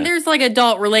 I mean, there's like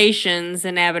adult relations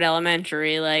in Abbott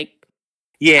Elementary, like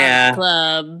Yeah.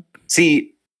 club.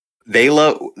 See,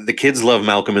 the kids love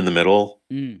Malcolm in the Middle,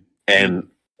 Mm. and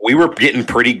we were getting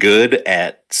pretty good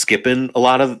at skipping a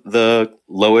lot of the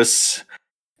Lois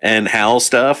and Hal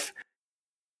stuff.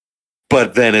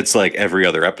 But then it's like every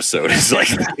other episode is like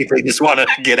they just want to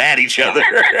get at each other,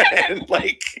 and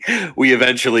like we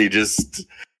eventually just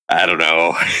I don't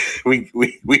know, we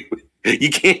you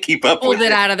can't keep up Pulled with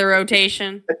it out of the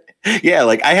rotation. Yeah,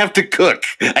 like I have to cook.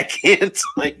 I can't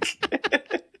like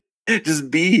just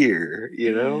be here,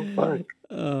 Fuck.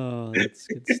 Oh, that's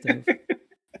good stuff.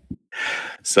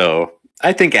 So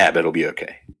I think Abbott will be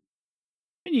okay.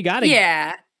 And you gotta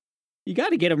Yeah. you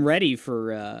gotta get them ready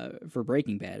for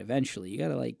Breaking Bad eventually. You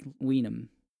gotta like wean them.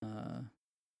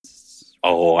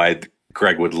 Oh,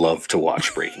 Greg would love to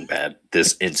watch Breaking Bad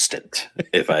this instant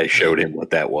if I showed him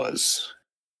what that was.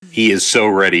 He is so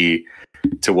ready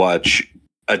to watch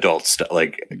adult stuff,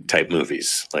 like type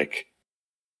movies. Like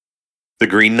the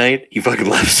Green Knight. He fucking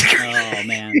loves the Green Oh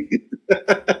man.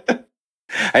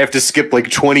 I have to skip like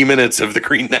 20 minutes of the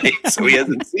Green Knight, so he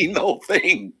hasn't seen the whole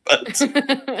thing. But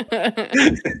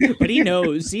But he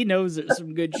knows there's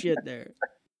some good shit there.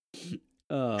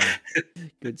 Oh,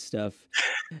 good stuff.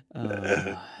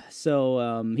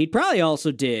 So he'd probably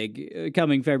also dig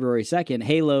coming February 2nd,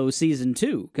 Halo Season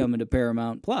 2 coming to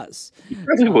Paramount Plus. he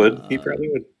probably would. He probably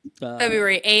would.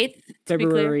 February 8th.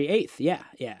 February 8th.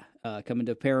 Yeah. Coming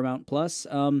to Paramount Plus.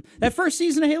 That first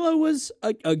season of Halo was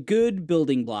a good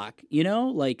building block,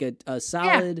 like a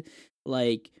solid,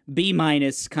 like B-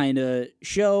 kind of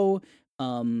show.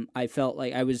 I felt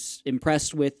like I was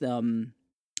impressed with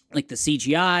like the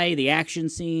CGI, the action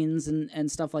scenes, and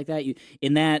stuff like that.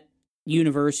 In that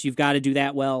universe, you've got to do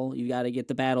that well. You got to get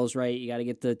the battles right. You got to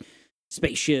get the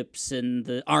spaceships and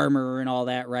the armor and all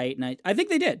that right. And I think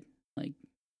they did. Like,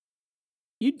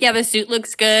 yeah, the suit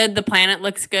looks good. The planet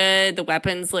looks good. The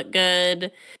weapons look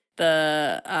good.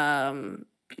 The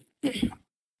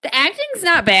acting's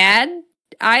not bad.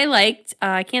 I liked.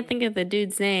 I can't think of the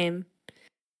dude's name.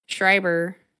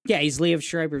 Schreiber. Yeah, he's Liev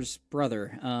Schreiber's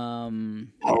brother.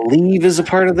 Liev is a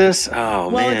part of this. Oh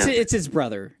well, man, it's his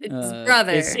brother. It's his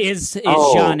brother. Is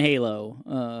John Halo.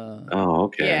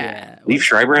 Okay. Yeah. Liev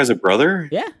Schreiber has a brother.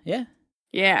 Yeah.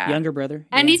 Younger brother.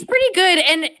 And he's pretty good.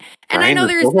 And Brian I know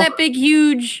there's O'Toole? that big,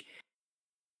 huge.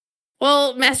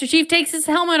 Well, Master Chief takes his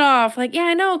helmet off. Like, yeah,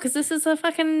 I know, because this is a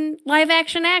fucking live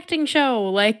action acting show.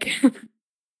 Like,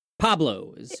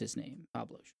 Pablo is his name.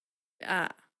 Pablo.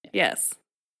 yes.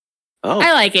 Oh,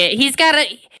 I like it.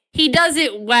 He does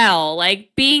it well.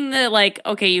 Like, being the, like,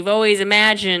 okay, you've always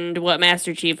imagined what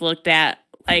Master Chief looked at,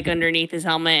 like, underneath his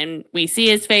helmet, and we see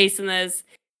his face in this,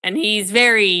 and he's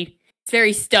very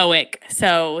stoic.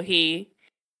 So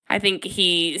I think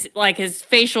he's, like, his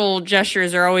facial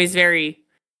gestures are always very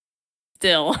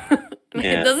still.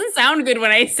 Yeah. It doesn't sound good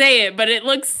when I say it, but it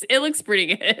looks pretty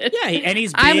good. Yeah, and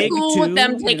he's big, I'm cool with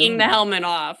them too, taking the helmet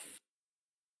off.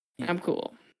 Yeah. I'm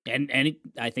cool. And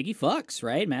I think he fucks,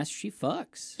 right? Master Chief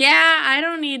fucks. Yeah, I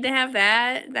don't need to have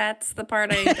that. That's the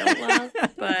part I don't love.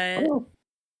 But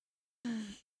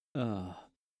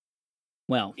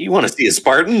well, you want to see a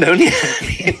Spartan, don't you?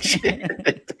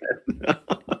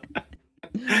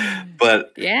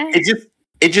 But yeah,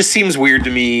 it just seems weird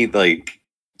to me. Like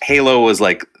Halo was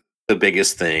like the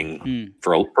biggest thing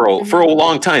for a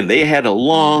long time. They had a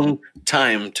long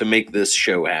time to make this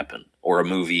show happen, or a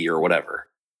movie, or whatever.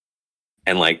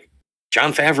 And like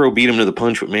Jon Favreau beat him to the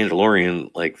punch with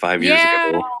Mandalorian like 5 years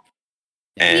ago.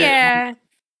 And,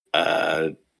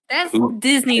 that's who-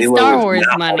 Disney Halo Star is Wars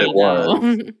not what money, it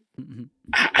was. though.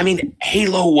 I mean,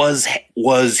 Halo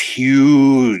was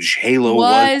huge. Halo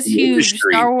was the huge.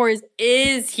 industry. Star Wars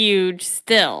is huge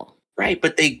still. Right,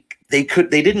 but they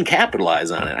didn't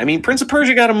capitalize on it. I mean, Prince of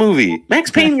Persia got a movie.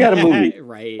 Max Payne got a movie.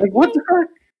 Right. Like what the fuck?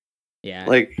 Yeah.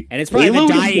 Like, and it's probably Halo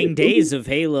the is dying the- days of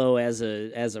Halo as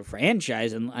a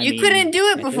franchise. And I You mean, couldn't do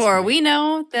it at this before. point. We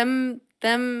know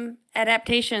them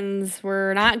adaptations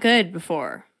were not good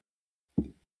before.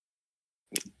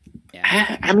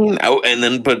 Yeah. I mean,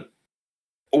 but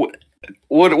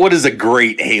what is a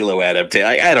great Halo adaptation?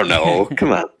 I don't know.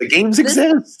 Come on, the games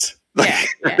exist. Like,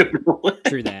 Yeah.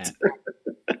 True that.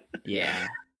 Yeah.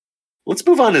 Let's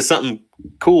move on to something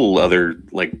cool, other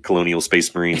like Colonial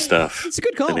Space Marine stuff. It's a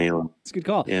good than call. Halo. It's a good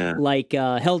call. Yeah. Like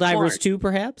Helldivers Smart. 2,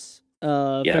 perhaps.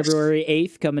 Yes. February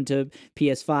 8th, coming to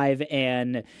PS5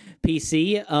 and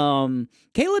PC.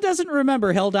 Kayla doesn't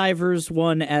remember Helldivers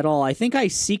 1 at all. I think I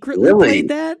secretly Really? played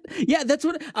that. Yeah, that's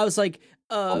what I was like.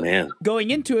 Oh man, Going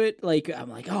into it, like I'm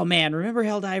like, oh man, remember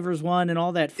Helldivers 1 and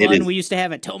all that It fun is- we used to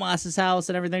have at Tomas's house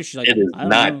and everything? She's like, it is I don't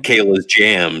not know. Kayla's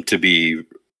jam, to be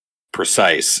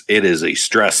precise. It is a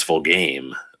stressful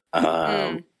game.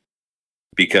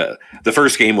 Because the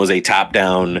first game was a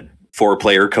top-down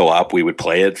 4-player co-op. We would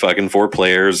play it fucking 4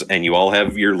 players, and you all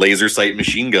have your laser sight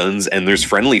machine guns, and there's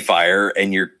friendly fire,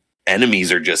 and your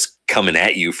enemies are just coming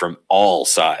at you from all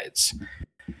sides.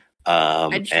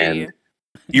 I'd show And you.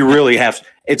 you really have.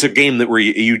 It's a game that where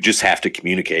you just have to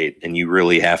communicate, and you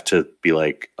really have to be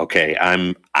like, okay,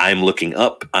 I'm looking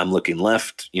up, I'm looking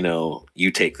left.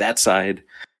 You take that side.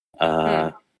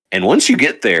 And once you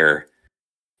get there,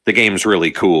 the game's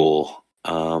really cool.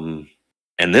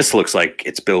 And this looks like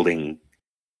it's building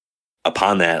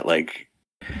upon that, like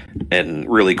in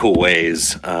really cool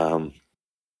ways.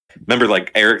 Remember,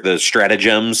 like Eric, the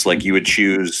stratagems, like you would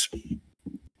choose,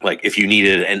 like if you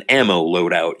needed an ammo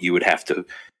loadout, you would have to,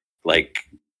 like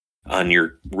on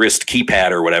your wrist keypad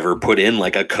or whatever, put in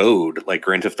like a code, like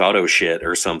Grand Theft Auto shit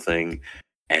or something.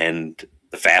 And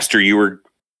the faster you were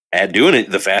at doing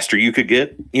it, the faster you could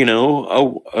get,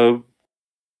 a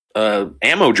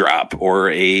ammo drop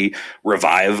or a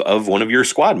revive of one of your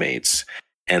squad mates.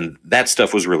 And that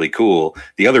stuff was really cool.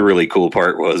 The other really cool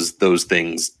part was those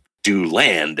things do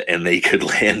land, and they could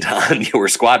land on your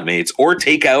squad mates or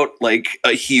take out like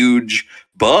a huge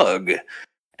bug.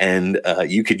 And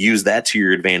you could use that to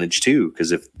your advantage too,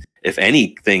 because if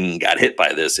anything got hit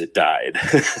by this, it died.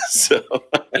 So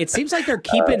it seems like they're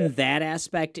keeping that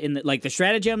aspect in the, like the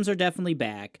stratagems are definitely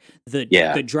back.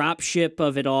 The drop ship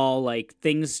of it all, like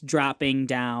things dropping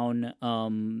down,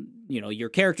 your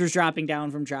characters dropping down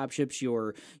from drop ships,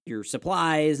 your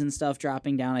supplies and stuff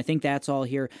dropping down. I think that's all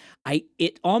here.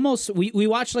 We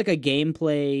watched like a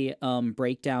gameplay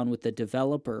breakdown with the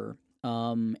developer,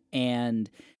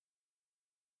 and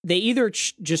they either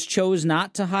just chose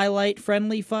not to highlight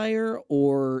friendly fire,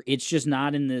 or it's just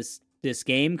not in this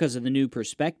game because of the new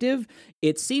perspective.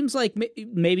 It seems like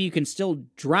maybe you can still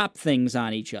drop things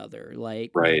on each other, like,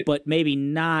 right, but maybe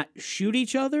not shoot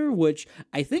each other, which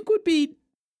I think would be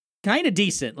kind of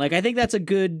decent. Like, I think that's a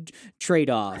good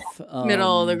trade-off.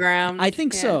 Middle of the ground. I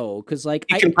think so, because like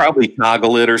you can probably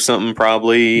toggle it or something,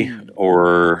 probably,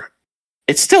 or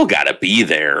it's still got to be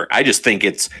there. I just think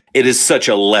it is such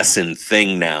a lessened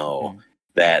thing now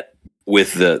that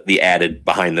with the added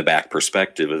behind the back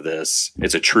perspective of this,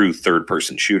 it's a true third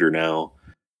person shooter now.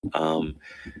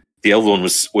 The old one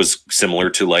was similar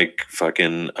to like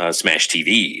fucking Smash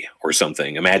TV or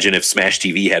something. Imagine if Smash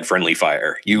TV had friendly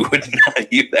fire. You would not,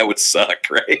 that would suck,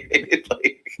 right?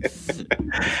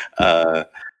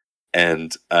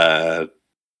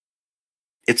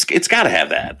 It's got to have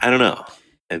that. I don't know.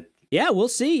 Yeah, we'll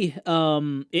see.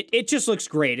 It just looks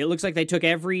great. It looks like they took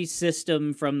every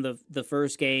system from the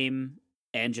first game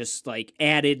and just like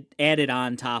added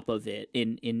on top of it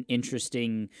in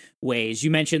interesting ways. You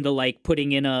mentioned the like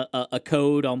putting in a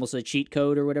code, almost a cheat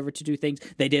code or whatever to do things.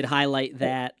 They did highlight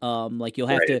that. Like you'll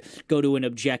have to go to an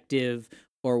objective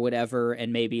or whatever,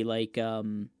 and maybe like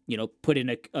put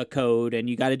in a code, and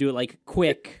you got to do it like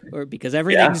quick, or because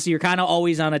everything's you're kind of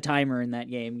always on a timer in that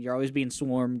game. You're always being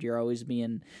swarmed. You're always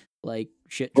being like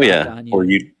shit dropped on you. Or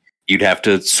you'd have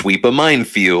to sweep a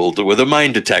minefield with a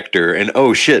mine detector, and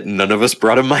oh shit, none of us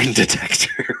brought a mine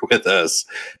detector with us.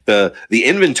 The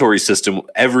inventory system,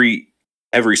 every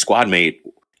squad mate,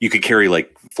 you could carry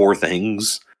like 4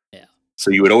 things. Yeah.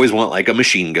 So you would always want like a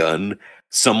machine gun.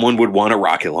 Someone would want a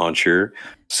rocket launcher.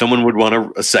 Someone would want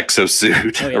a sexo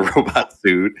suit, a robot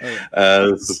suit.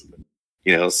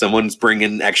 Someone's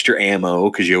bringing extra ammo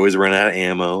because you always run out of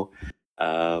ammo.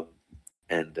 I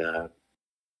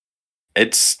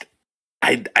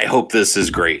hope this is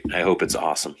great. I hope it's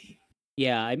awesome.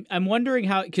 Yeah, I'm wondering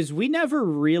how, because we never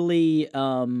really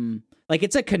like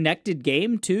it's a connected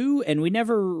game too, and we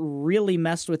never really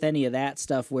messed with any of that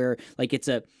stuff where like it's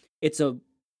a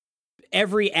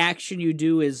every action you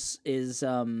do is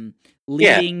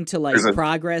leading to like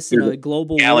progress in a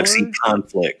global galaxy war?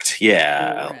 Conflict.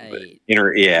 Yeah. Right.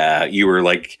 You were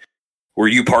like, were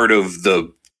you part of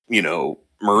the,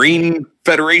 Marine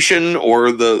Federation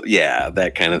or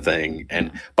that kind of thing.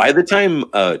 And by the time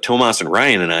Tomas and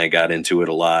Ryan and I got into it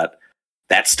a lot,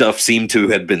 that stuff seemed to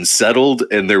have been settled,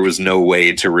 and there was no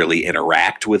way to really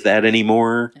interact with that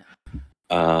anymore.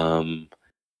 And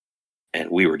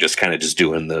we were just kind of just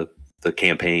doing the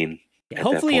campaign. Yeah,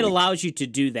 hopefully it allows you to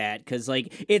do that, because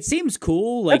like it seems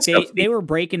cool. Like they were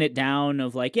breaking it down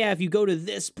of like, yeah, if you go to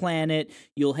this planet,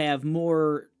 you'll have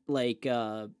more like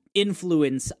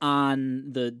influence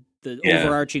on the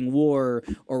overarching war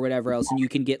or whatever else, and you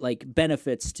can get like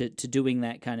benefits to doing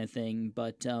that kind of thing.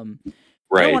 But I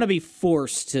don't want to be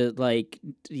forced to like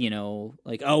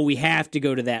like, oh, we have to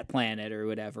go to that planet or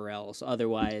whatever else,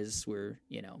 otherwise we're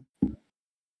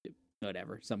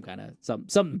whatever,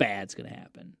 something bad's gonna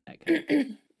happen, that kind of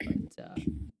but,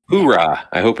 hoorah,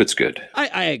 I hope it's good.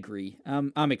 I agree.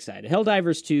 I'm excited.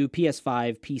 Helldivers 2,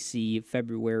 PS5, PC,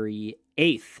 February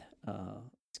 8th.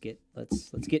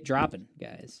 Let's get dropping,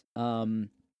 guys.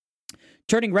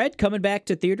 Turning Red coming back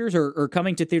to theaters, or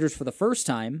coming to theaters for the first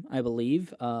time, I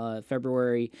believe,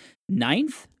 February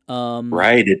 9th.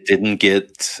 Right, it didn't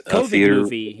get a COVID theater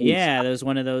movie. Yeah, that was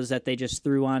one of those that they just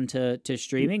threw on to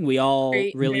streaming. We all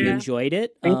really enjoyed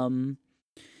it.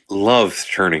 Love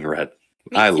Turning Red.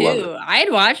 I love it.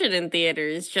 I'd watch it in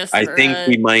theaters. I think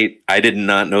we might. I did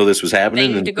not know this was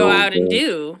happening. Thing to go out and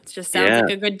do. It just sounds like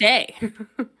a good day.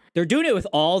 They're doing it with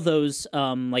all those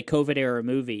like COVID era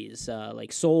movies,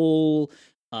 like Soul,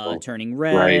 Turning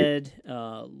Red,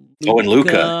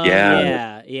 Luca.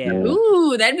 Yeah.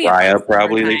 Ooh, that'd be Raya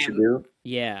probably they should do.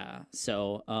 Yeah.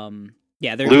 So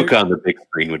Luca on the big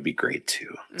screen would be great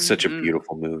too. Such a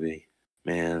beautiful movie,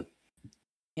 man.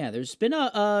 Yeah, there's been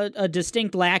a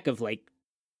distinct lack of like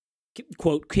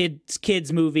quote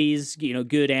kids movies,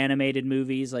 good animated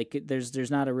movies. Like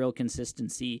there's not a real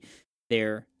consistency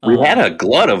there. We had a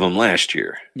glut of them last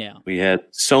year. Yeah, we had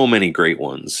so many great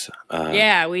ones.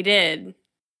 Yeah, we did.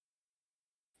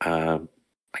 We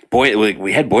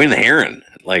had Boy and the Heron,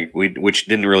 which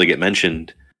didn't really get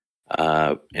mentioned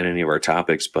in any of our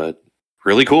topics, but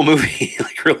really cool movie,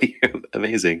 like really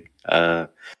amazing. Why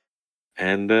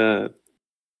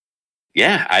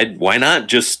not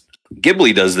just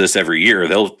Ghibli does this every year.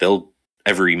 They'll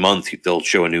every month they'll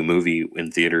show a new movie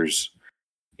in theaters.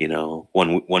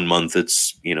 One month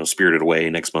it's Spirited Away,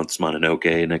 next month it's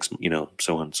Mononoke, next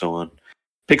so on and so on.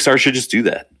 Pixar should just do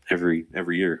that every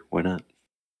year. Why not?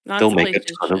 They'll make a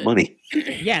ton of money.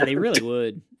 Yeah, they really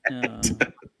would. What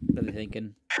are they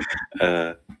thinking?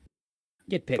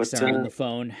 Get Pixar on the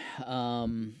phone.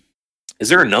 Is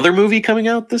there another movie coming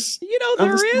out this?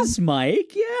 There is,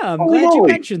 Mike. Yeah, I'm glad you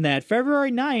mentioned that.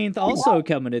 February 9th, also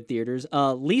coming to theaters.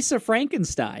 Lisa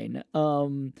Frankenstein.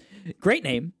 Great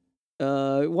name.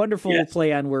 Wonderful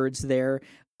play on words there.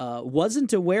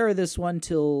 Wasn't aware of this one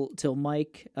till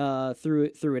Mike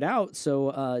threw it out.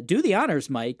 So do the honors,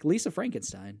 Mike. Lisa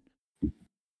Frankenstein.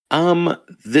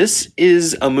 This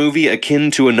is a movie akin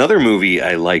to another movie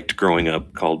I liked growing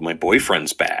up called My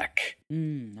Boyfriend's Back.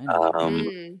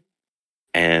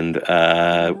 And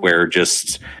where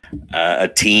just a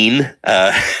teen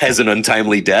has an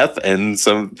untimely death, and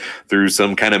through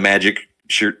some kind of magic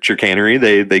chicanery,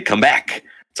 they come back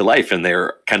to life, and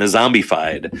they're kind of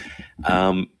zombified.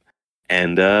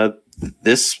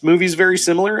 This movie's very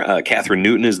similar. Catherine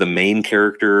Newton is the main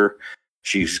character.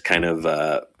 She's kind of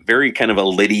a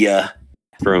Lydia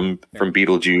from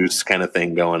Beetlejuice kind of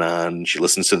thing going on. She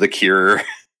listens to The Cure.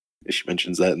 She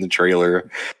mentions that in the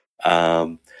trailer.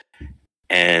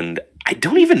 And I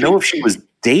don't even know if she was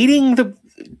dating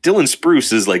Dylan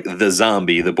Spruce is like the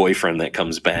zombie, the boyfriend that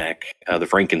comes back, the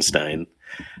Frankenstein.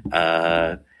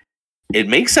 It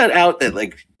makes that out that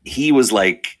like he was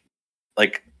like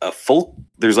a folk.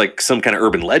 There's like some kind of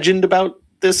urban legend about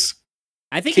this.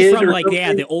 I think he's from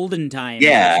the olden times.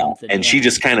 Yeah, and she's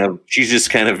just kind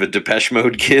of a Depeche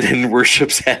Mode kid and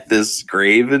worships at this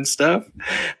grave and stuff.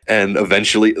 And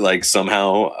eventually, like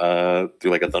somehow,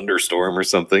 through like a thunderstorm or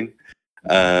something,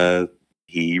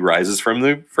 he rises from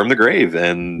the grave,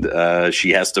 and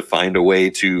she has to find a way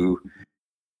to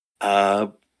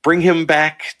bring him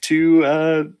back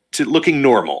to looking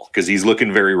normal, because he's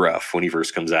looking very rough when he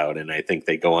first comes out. And I think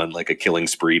they go on like a killing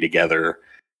spree together.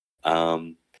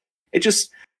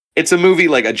 It's a movie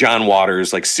like a John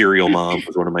Waters, like Serial Mom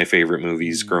was one of my favorite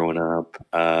movies growing up,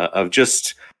 of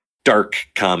just dark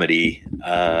comedy.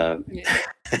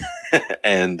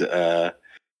 And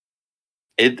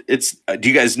it's do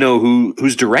you guys know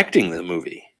who's directing the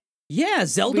movie? Yeah,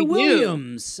 Zelda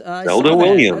Williams. Zelda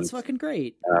Williams. That's fucking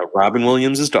great. Robin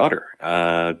Williams' daughter.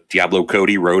 Diablo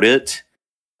Cody wrote it.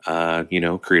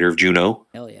 Creator of Juno.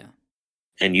 Hell yeah.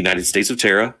 And United States of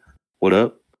Terra. What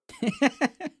up?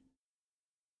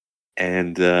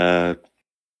 And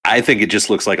I think it just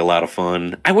looks like a lot of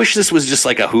fun. I wish this was just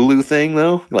like a Hulu thing,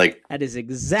 though. Like that is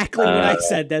exactly what I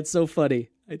said. That's so funny.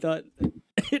 I thought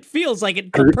it feels like a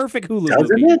perfect Hulu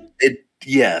movie.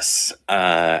 Yes.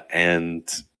 And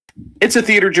it's a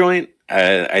theater joint.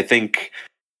 I think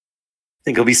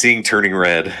I'll be seeing Turning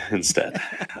Red instead.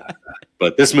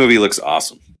 But this movie looks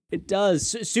awesome. It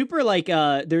does. Super like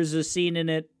there's a scene in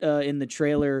it in the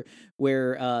trailer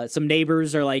where some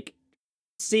neighbors are like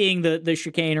seeing the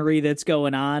chicanery that's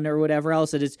going on or whatever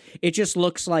else. It just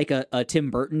looks like a Tim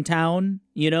Burton town,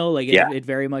 it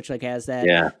very much like has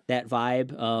that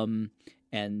vibe.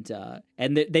 And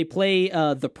they play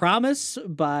The Promise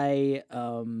by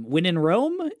When in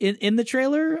Rome in the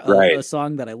trailer, a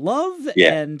song that I love.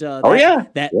 Yeah. And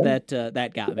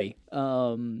that got me.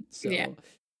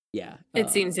 It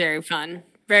seems very fun,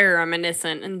 very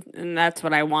reminiscent, and that's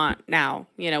what I want now.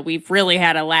 We've really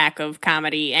had a lack of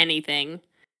comedy anything.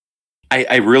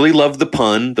 I really love the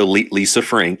pun, the Lisa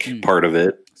Frank part of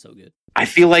it. So good. I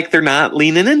feel like they're not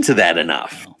leaning into that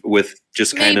enough with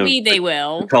just kind of maybe they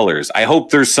will colors. I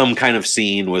hope there's some kind of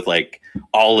scene with like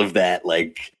all of that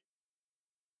like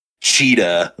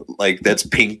cheetah, like that's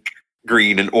pink,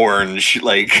 green, and orange,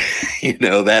 like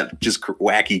that just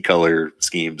wacky color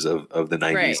schemes of the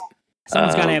 90s. Right.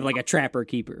 Someone's got to have like a trapper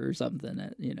keeper or something,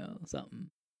 something.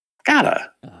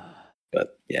 Gotta.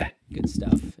 But yeah, good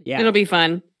stuff. Yeah, it'll be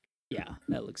fun. Yeah,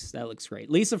 that looks great.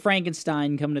 Lisa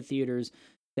Frankenstein coming to theaters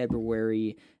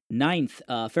February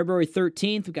 9th. February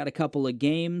 13th, we've got a couple of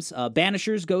games.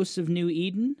 Banishers, Ghosts of New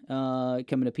Eden,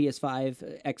 coming to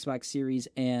PS5, Xbox Series,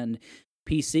 and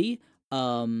PC.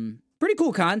 Pretty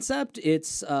cool concept.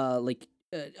 It's like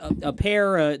a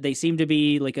pair. They seem to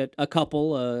be like a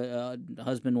couple,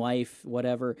 husband, wife,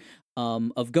 whatever,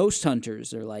 of ghost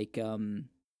hunters. They're like,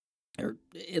 or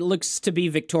it looks to be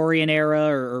Victorian era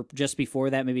or just before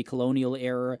that, maybe colonial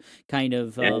era kind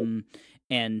of.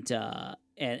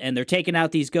 And they're taking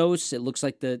out these ghosts. It looks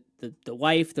like the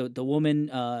wife, the woman,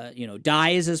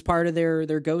 dies as part of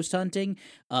their ghost hunting,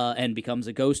 and becomes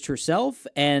a ghost herself.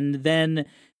 And then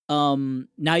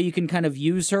now you can kind of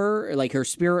use her, like her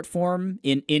spirit form,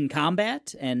 in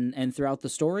combat and throughout the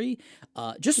story.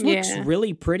 Just looks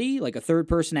really pretty, like a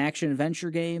third-person action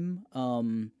adventure game.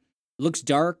 Looks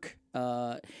dark.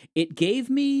 It gave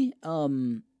me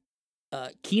Kena,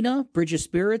 Bridge of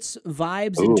Spirits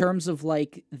vibes in terms of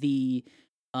like the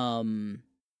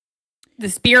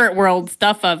spirit world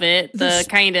stuff of it, the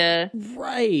kind of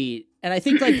right. And I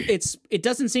think like it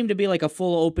doesn't seem to be like a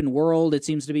full open world. It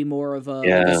seems to be more of like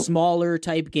a smaller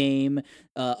type game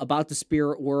about the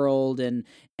spirit world and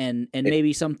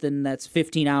maybe something that's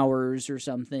 15 hours or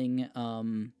something.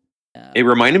 It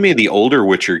reminded me of the older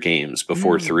Witcher games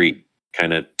before 3.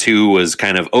 Kind of 2 was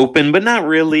kind of open, but not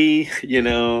really,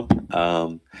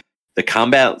 The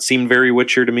combat seemed very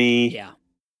Witcher to me. Yeah.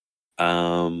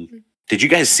 Did you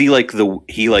guys see like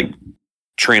he like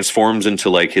transforms into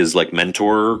like his like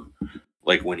mentor,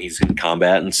 like when he's in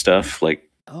combat and stuff? Like,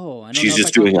 I don't she's know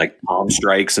just doing like palm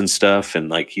strikes and stuff, and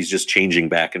like he's just changing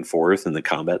back and forth in the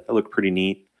combat. That looked pretty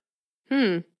neat.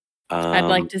 I'd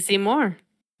like to see more.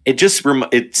 It just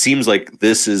it seems like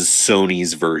this is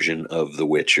Sony's version of The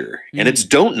Witcher, and it's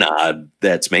Don't Nod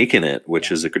that's making it,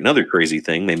 which is another crazy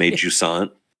thing. They made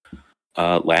Jusant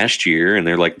last year, and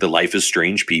they're like the Life is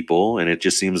Strange people, and it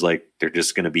just seems like they're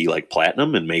just going to be like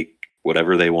platinum and make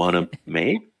whatever they want to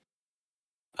make.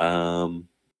 It's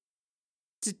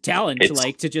a talent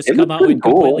to just come out with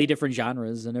completely different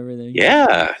genres and everything.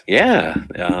 Yeah.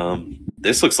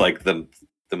 This looks like the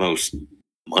most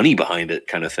money behind it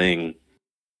kind of thing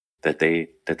that they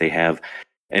have,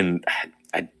 and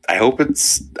I hope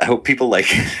people like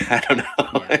I don't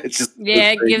know. It's just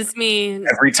it gives me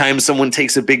every time someone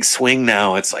takes a big swing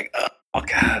now, it's like oh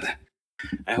god,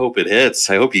 I hope it hits.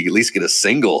 I hope you at least get a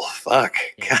single. Fuck,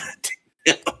 god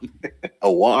damn.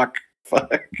 A walk.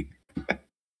 Fuck.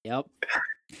 Yep.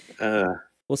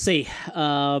 We'll see.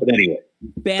 But anyway,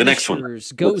 the next one,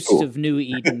 Ghost of New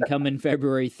Eden, coming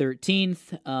February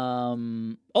 13th.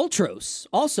 Ultros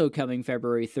also coming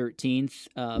February 13th.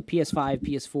 PS5,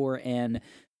 PS4, and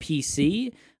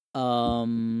PC.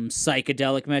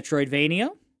 Psychedelic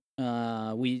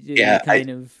Metroidvania. We kind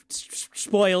of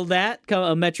spoiled that.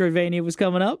 A Metroidvania was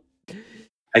coming up.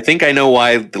 I think I know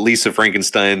why the Lisa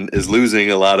Frankenstein is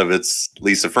losing a lot of its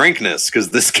Lisa Frankness, because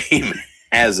this game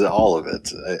has all of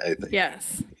it. I think.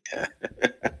 Yes.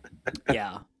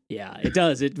 Yeah. Yeah, it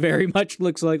does. It very much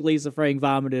looks like Lisa Frank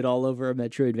vomited all over a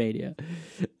Metroidvania.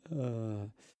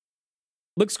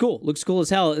 Looks cool. Looks cool as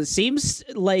hell. It seems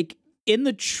like in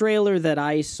the trailer that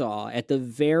I saw at the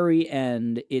very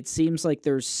end, it seems like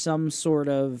there's some sort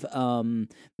of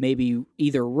maybe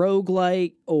either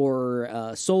roguelike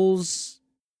or Souls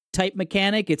type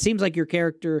mechanic. It seems like your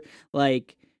character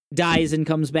like dies and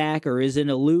comes back or is in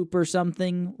a loop or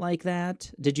something like that.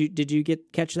 Did you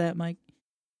catch that, Mike?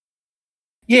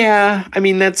 Yeah, I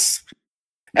mean that's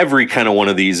every kind of one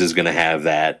of these is going to have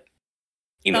that,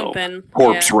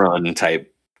 corpse run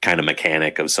type kind of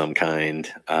mechanic of some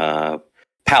kind. Pal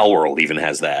World even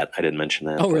has that. I didn't mention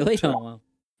that. Oh, really? Oh, wow.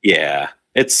 Yeah,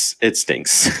 it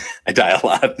stinks. I die a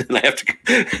lot, and I have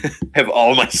to have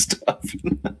all my stuff.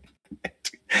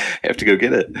 I have to go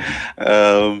get it.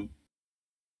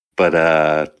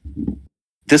 But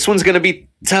this one's going to be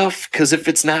tough because if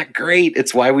it's not great,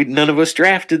 it's why none of us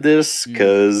drafted this,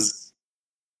 because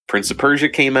Prince of Persia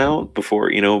came out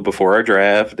before our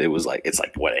draft. It's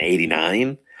like what,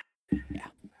 89? Yeah.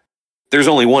 There's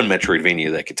only one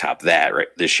Metroidvania that could top that right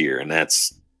this year, and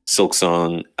that's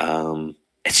Silksong.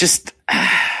 It's just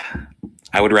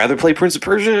I would rather play Prince of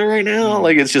Persia right now.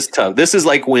 Like, it's just tough. This is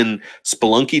like when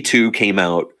Spelunky 2 came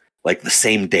out, like the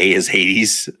same day as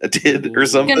Hades did or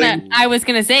something. I was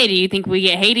gonna say, do you think we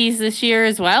get Hades this year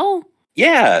as well?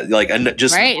 Yeah, like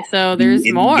just right. So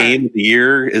there's more. Game of the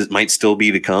year might still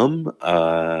be to come.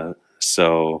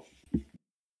 So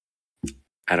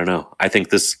I don't know. I think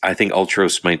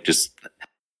Ultros might just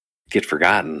get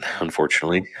forgotten,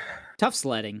 unfortunately. Tough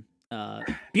sledding.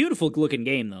 Beautiful looking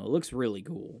game though. It looks really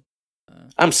cool.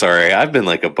 I'm sorry, I've been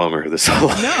like a bummer this whole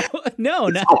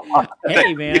No.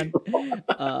 Hey, man.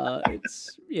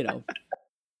 It's,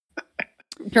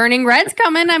 Turning Red's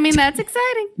coming. I mean, that's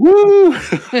exciting. Woo!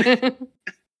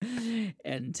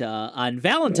 And on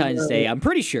Valentine's Day, I'm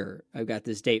pretty sure I've got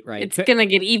this date right. It's gonna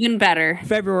get even better.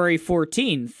 February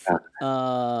 14th.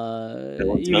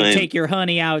 You can take your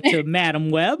honey out to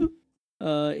Madam Web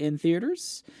in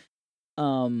theaters.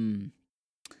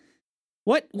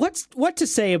 What to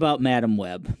say about Madam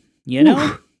Web? You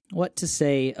know, what to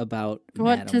say about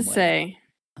What to Madam Web? say?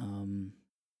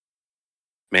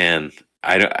 Man,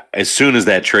 as soon as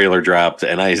that trailer dropped,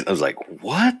 and I was like,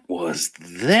 "What was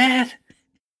that?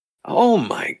 Oh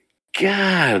my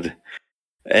god!"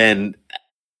 And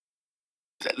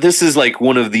this is like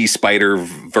one of the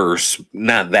Spider-Verse,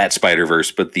 not that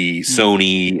Spider-Verse, but the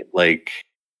Sony like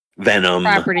Venom,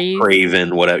 Properties.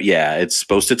 Craven, whatever. Yeah, it's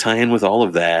supposed to tie in with all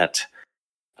of that.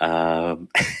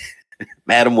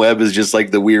 Madam Web is just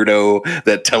like the weirdo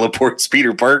that teleports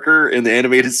Peter Parker in the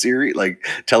animated series, like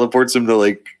teleports him to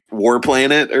like War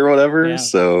Planet or whatever. Yeah.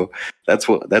 So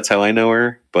that's how I know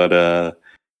her. But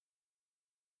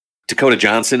Dakota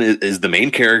Johnson is the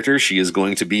main character. She is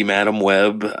going to be Madam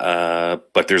Web.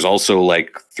 But there's also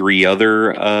like 3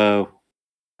 other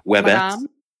Webettes.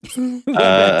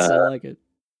 I like it.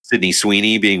 Sydney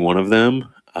Sweeney being one of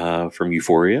them from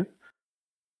Euphoria.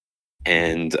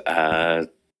 And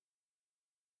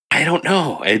I don't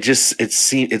know.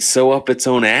 It's so up its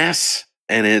own ass,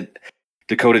 and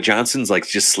Dakota Johnson's like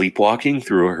just sleepwalking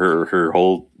through her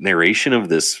whole narration of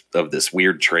this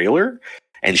weird trailer,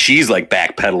 and she's like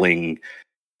backpedaling.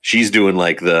 She's doing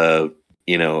like the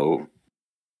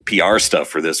PR stuff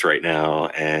for this right now,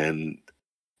 and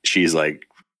she's like,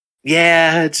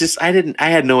 "Yeah, it's just I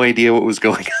had no idea what was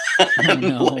going on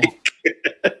No. like,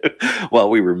 while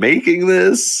we were making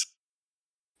this."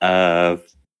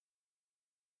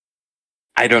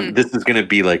 I don't. This is going to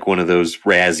be like one of those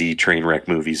Razzie train wreck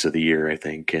movies of the year, I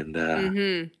think,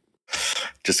 and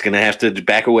just going to have to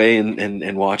back away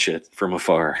and watch it from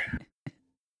afar.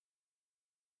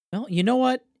 Well, you know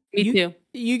what? Me too.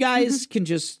 You guys can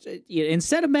just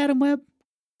instead of Madam Web,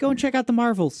 go and check out the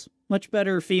Marvels. Much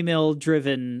better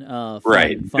female-driven, fun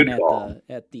Good call.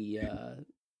 at the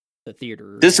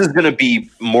theater. This is going to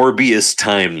be Morbius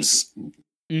times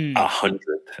 100.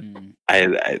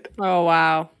 Oh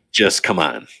wow! Just come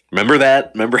on. Remember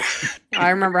that? Remember?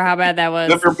 I remember how bad that was.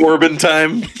 Remember Morbin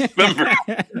time? Remember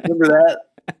that?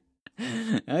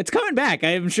 It's coming back.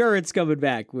 I'm sure it's coming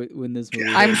back when this movie.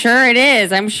 I'm sure it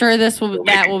is. I'm sure that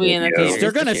will be in the theaters.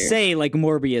 They're gonna this year. say like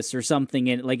Morbius or something,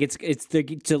 and like it's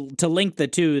to link the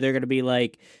two. They're gonna be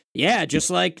like, yeah, just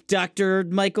like Dr.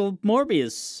 Michael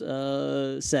Morbius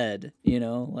said.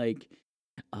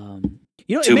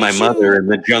 To my mother in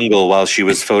the jungle while she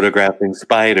was photographing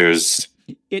spiders.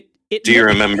 Do you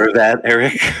remember that,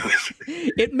 Eric?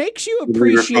 It makes you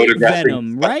appreciate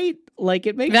Venom, right? Like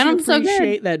it makes Venom's you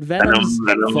appreciate that Venom's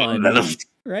fun, Venom.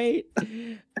 right?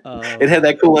 It had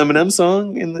that cool Eminem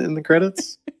song in the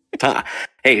credits. Tom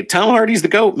Hardy's the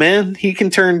GOAT, man. He can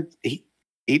turn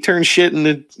he turns shit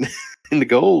into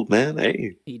gold, man.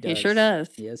 Hey, he does. He sure does.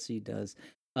 Yes, he does.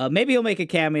 Maybe he'll make a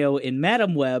cameo in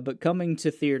Madam Web, coming to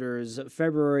theaters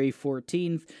February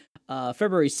 14th.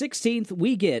 February 16th,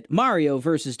 we get Mario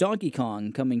vs. Donkey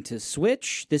Kong coming to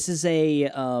Switch. This is a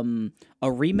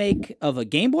remake of a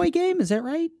Game Boy game, is that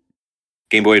right?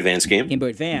 Game Boy Advance game. Game Boy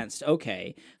Advanced,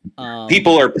 okay.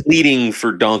 People are pleading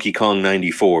for Donkey Kong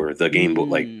 94, the Game Boy,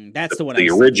 like that's the one. The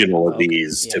original of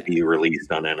these to be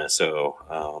released on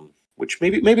NSO, which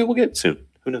maybe we'll get soon.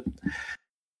 Who knows?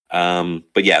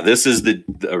 But yeah, this is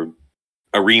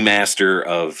a remaster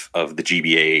of the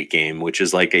GBA game, which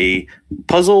is like a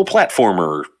puzzle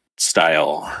platformer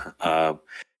style.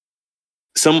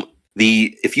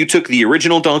 If you took the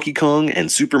original Donkey Kong and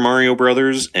Super Mario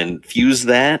Brothers and fused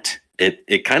that,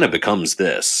 it kind of becomes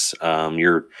this.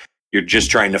 You're just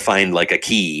trying to find like a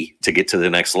key to get to the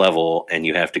next level, and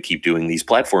you have to keep doing these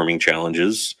platforming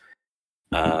challenges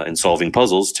and solving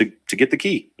puzzles to get the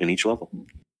key in each level.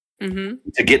 Mm-hmm.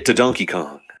 To get to Donkey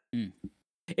Kong.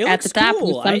 At the top,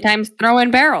 you sometimes throw in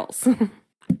barrels.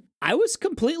 I was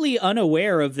completely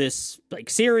unaware of this like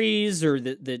series or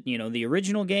the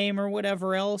original game or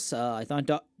whatever else. I thought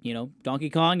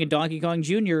Donkey Kong and Donkey Kong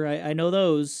Jr. I know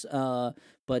those,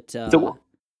 but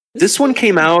this one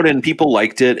came out and people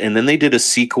liked it, and then they did a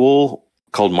sequel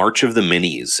called March of the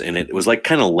Minis, and it was like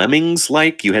kind of Lemmings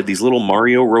like. You had these little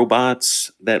Mario robots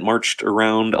that marched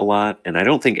around a lot, and I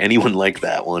don't think anyone liked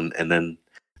that one. And then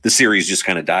the series just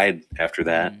kind of died after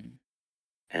that.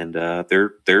 And they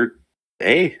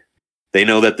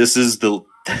know that this is the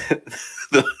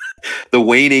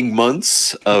waning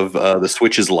months of the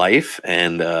Switch's life,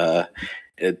 and a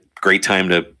great time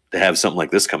to have something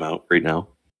like this come out right now.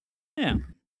 Yeah.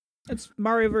 It's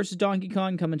Mario vs. Donkey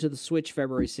Kong coming to the Switch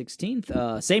February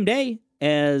 16th. Same day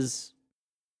as,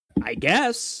 I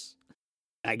guess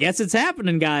it's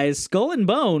happening, guys. Skull and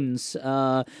Bones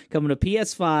coming to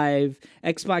PS5,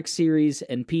 Xbox Series,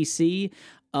 and PC.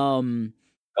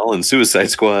 All in Suicide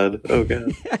Squad. Oh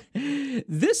god.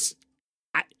 This,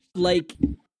 like,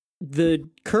 the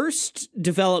cursed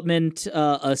development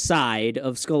aside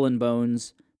of Skull and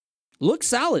Bones, looks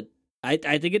solid. I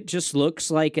think it just looks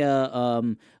like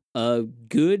a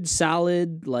good,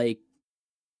 solid, like,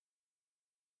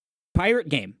 pirate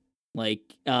game. Like,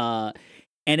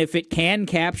 and if it can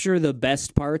capture the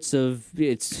best parts of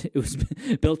it was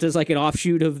built as like an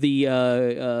offshoot of the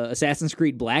Assassin's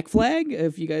Creed Black Flag,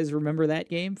 if you guys remember that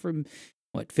game from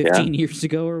 15 years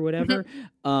ago or whatever.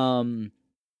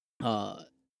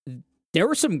 There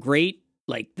were some great,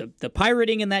 like, the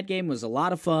pirating in that game was a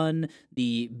lot of fun.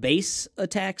 The base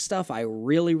attack stuff I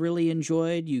really, really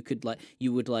enjoyed. You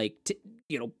would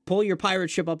pull your pirate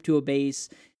ship up to a base,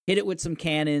 hit it with some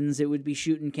cannons. It would be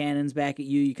shooting cannons back at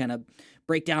you. You kind of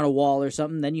break down a wall or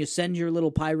something. Then you send your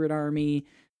little pirate army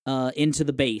into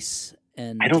the base.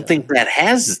 And I don't think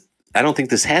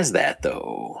this has that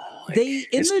though.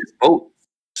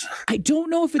 I don't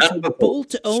know if it's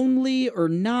bolt only or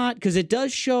not, because it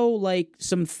does show like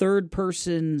some third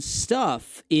person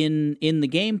stuff in the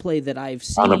gameplay that I've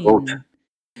seen. On a boat.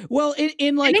 Well,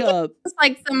 in like it's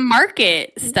like some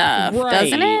market stuff,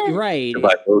 doesn't it? Right.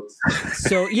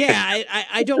 So yeah,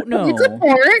 I don't know. It's a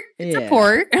port. It's a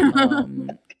port.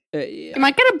 You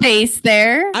might get a base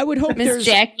there. I would hope Miss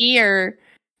Jackie or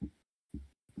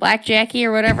Black Jackie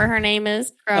or whatever her name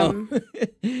is from.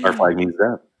 Our flag means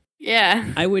that.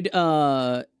 Yeah. I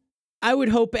would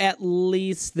hope at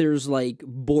least there's like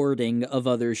boarding of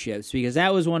other ships, because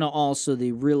that was one of also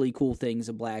the really cool things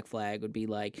of Black Flag would be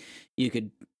like you could,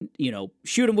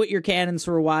 shoot them with your cannons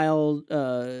for a while,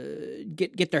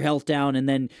 get their health down, and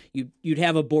then you'd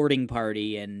have a boarding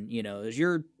party, and there's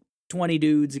your 20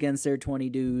 dudes against their 20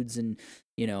 dudes, and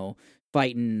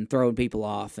fighting, throwing people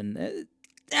off, and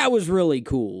that was really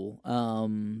cool.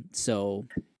 So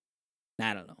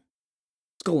I don't know.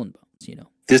 Skull and Bones,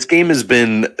 This game has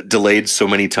been delayed so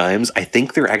many times. I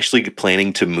think they're actually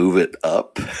planning to move it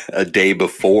up a day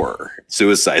before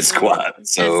Suicide Squad,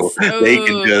 so they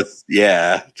can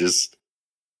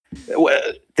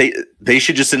they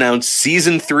should just announce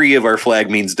season 3 of Our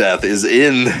Flag Means Death is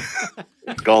in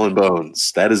Skull and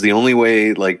Bones. That is the only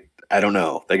way. Like, I don't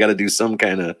know. They got to do some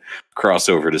kind of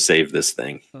crossover to save this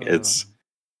thing.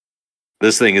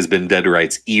 This thing has been dead to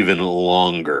rights even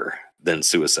longer than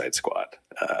Suicide Squad.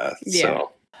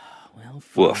 So, well,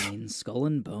 fine. Skull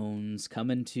and Bones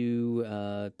coming to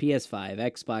PS5,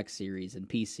 Xbox Series, and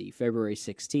PC February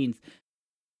 16th.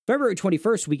 February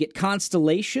 21st, we get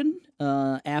Constellation,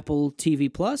 Apple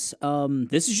TV Plus.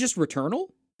 This is just Returnal,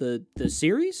 the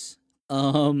series.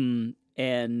 And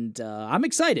I'm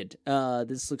excited.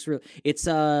 This looks real. It's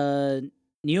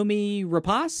Naomi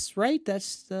Rapace, right?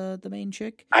 That's the main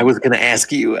chick. I was going to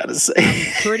ask you how to say.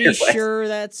 I'm pretty sure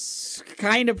that's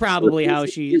kind of probably how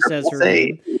she says her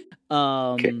name.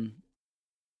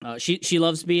 She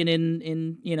loves being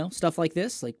in stuff like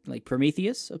this, like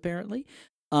Prometheus, apparently.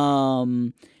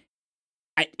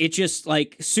 It just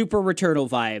like super Returnal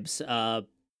vibes.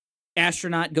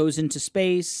 Astronaut goes into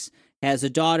space, has a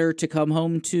daughter to come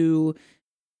home to,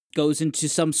 goes into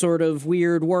some sort of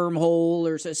weird wormhole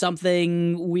or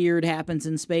something weird happens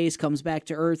in space, comes back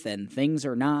to Earth, and things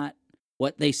are not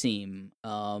what they seem.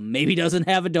 Maybe doesn't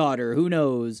have a daughter. Who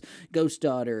knows? Ghost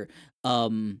daughter.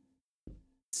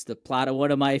 It's the plot of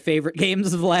one of my favorite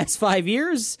games of the last 5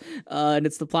 years, and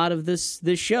it's the plot of this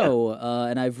show.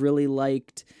 And I've really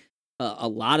liked a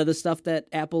lot of the stuff that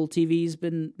Apple TV's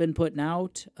been putting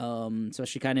out,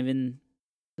 especially kind of in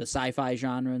the sci-fi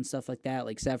genre and stuff like that,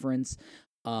 like Severance.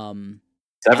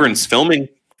 Severance filming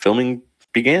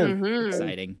began. Mm-hmm.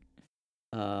 Exciting.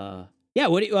 Yeah.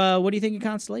 What do you think of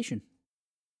Constellation?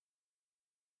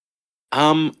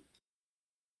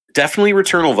 Definitely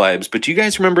Returnal vibes. But do you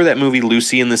guys remember that movie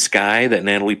Lucy in the Sky? That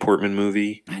Natalie Portman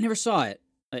movie? I never saw it.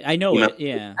 I know it.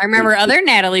 Yeah. I remember other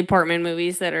Natalie Portman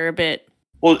movies that are a bit.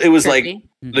 Well, it was tricky.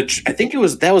 like I think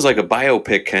that was like a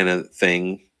biopic kind of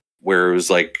thing where it was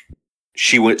like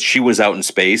she was out in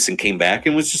space and came back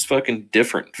and was just fucking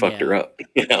different. Fucked her up.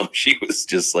 She was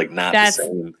just like not the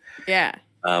same. Yeah.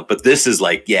 But this is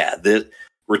like, the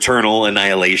Returnal,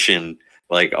 Annihilation,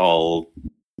 like all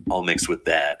mixed with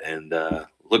that, and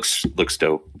looks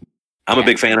dope. I'm a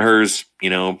big fan of hers.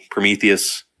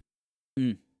 Prometheus.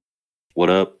 What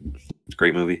up? It's a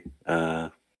great movie.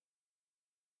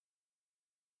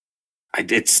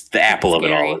 It's the Apple of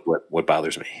it all. What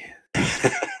bothers me.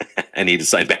 I need to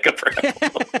sign back up for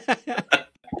Apple.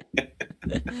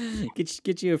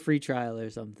 Get you a free trial or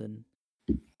something.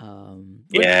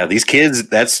 Yeah, these kids,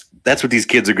 that's what these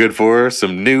kids are good for.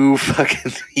 Some new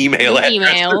fucking email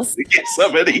addresses to get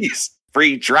some of these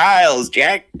free trials,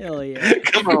 Jack. Hell yeah.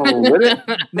 Come on with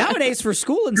it. Nowadays for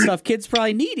school and stuff, kids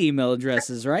probably need email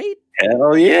addresses, right?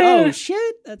 Hell yeah. Oh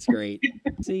shit, that's great.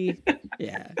 See,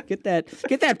 yeah, get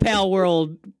that Pal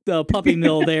World puppy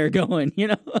mill there going, you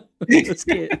know, with those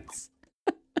kids.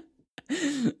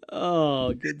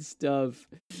 Oh, good stuff.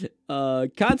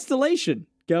 Constellation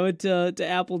going to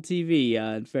Apple TV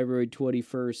on February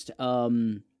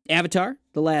 21st. Avatar: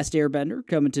 The Last Airbender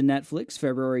coming to Netflix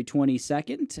February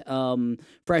 22nd.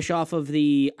 Fresh off of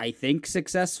the, I think,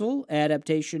 successful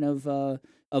adaptation of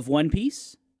One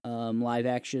Piece, live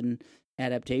action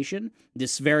adaptation.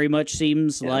 This very much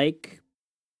seems like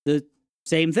the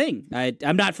same thing.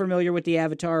 I'm not familiar with the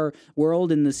Avatar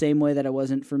world in the same way that I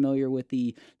wasn't familiar with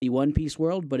the One Piece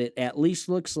world, but it at least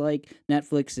looks like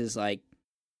Netflix is like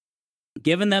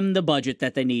giving them the budget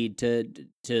that they need to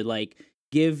like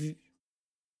give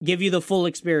you the full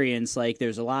experience. Like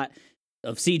there's a lot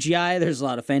of CGI, there's a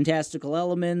lot of fantastical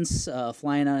elements,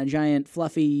 flying on a giant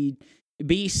fluffy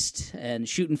beast and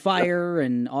shooting fire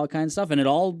and all kinds of stuff, and it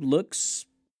all looks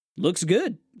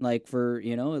good. Like for,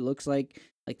 you know, it looks like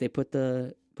they put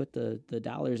the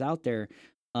dollars out there.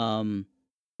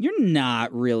 You're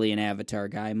not really an Avatar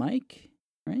guy, Mike,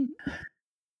 right?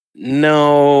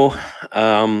 No,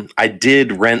 I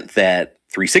did rent that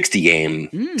 360 game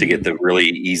to get the really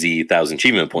easy 1,000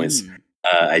 achievement points.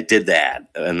 I did that,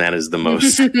 and that is the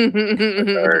most kind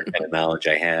of knowledge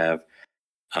I have.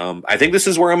 I think this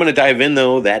is where I'm going to dive in,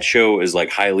 though. That show is like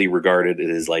highly regarded. It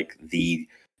is like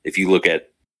if you look at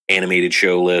animated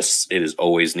show lists, it is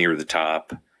always near the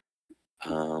top.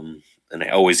 And I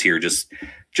always hear just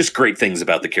great things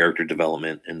about the character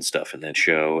development and stuff in that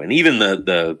show, and even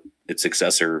its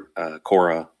successor,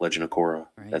 Korra, Legend of Korra.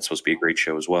 Right. That's supposed to be a great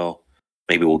show as well.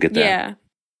 Maybe we'll get that. Yeah,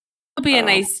 it'll be a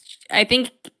nice. I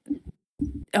think.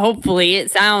 Hopefully,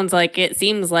 it seems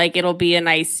like it'll be a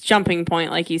nice jumping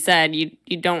point. Like you said, you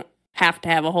don't have to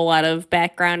have a whole lot of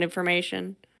background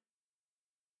information.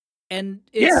 And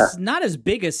it's not as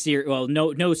big a series. Well,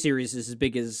 no series is as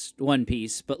big as One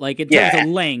Piece, but like in terms of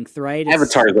length, right?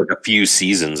 Avatar is like a few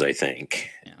seasons, I think.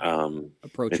 Yeah.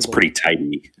 Approachable. It's pretty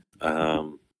tidy.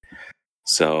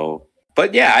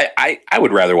 But yeah, I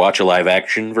would rather watch a live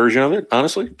action version of it,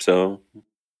 honestly. So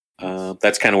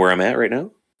that's kind of where I'm at right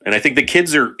now. And I think the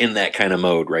kids are in that kind of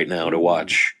mode right now to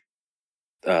watch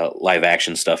live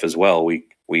action stuff as well.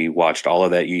 We watched all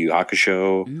of that Yu Yu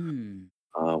Hakusho,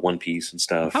 One Piece and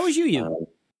stuff. How was Yu?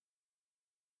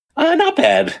 Not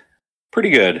bad, pretty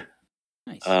good.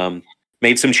 Nice.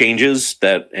 Made some changes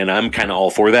and I'm kind of all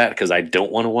for that because I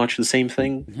don't want to watch the same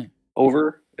thing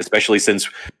over, especially since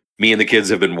me and the kids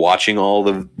have been watching all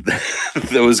of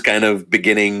those kind of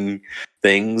beginning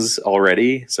things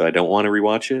already. So I don't want to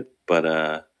rewatch it,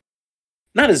 but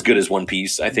not as good as One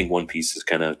Piece. I think One Piece is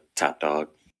kind of top dog.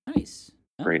 Nice.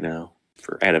 Right now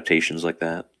for adaptations like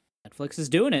that. Netflix is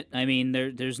doing it. I mean,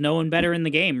 there's no one better in the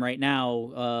game right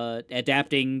now,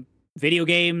 adapting video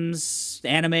games,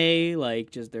 anime.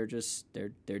 Like,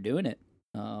 they're doing it.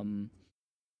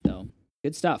 So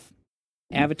good stuff.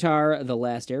 Avatar: The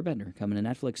Last Airbender coming to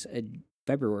Netflix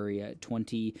February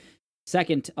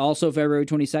 22nd. Also February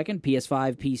 22nd,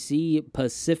 PS5, PC,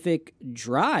 Pacific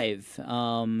Drive,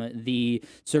 the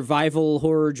survival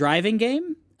horror driving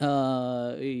game.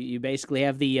 You basically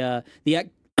have the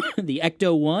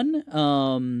Ecto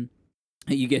One.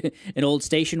 You get an old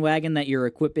station wagon that you're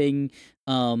equipping.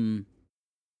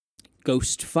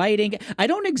 Ghost fighting. I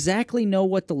don't exactly know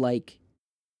what the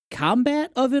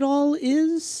combat of it all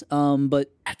is.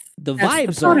 But the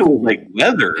vibes are cool. Like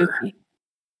leather.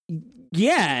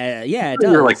 Yeah, it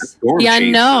does. Like the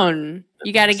unknown.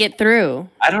 You got to get through.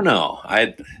 I don't know.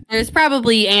 There's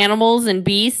probably animals and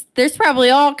beasts. There's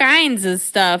probably all kinds of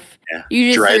stuff. Yeah.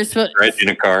 You just drive in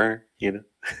a car, you know.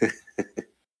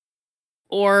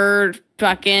 Or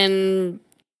fucking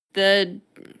the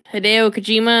Hideo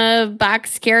Kojima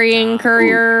box carrying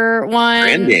courier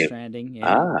one. Stranding,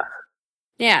 yeah.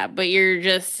 Yeah, but you're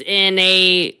just in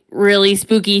a really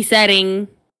spooky setting,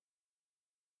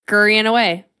 scurrying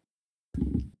away.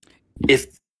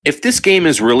 If this game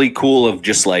is really cool of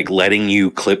just letting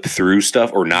you clip through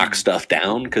stuff or knock stuff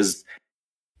down, because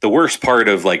the worst part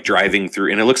of driving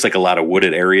through, and it looks like a lot of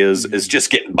wooded areas, is just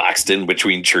getting boxed in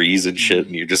between trees and shit,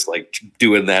 and you're just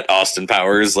doing that Austin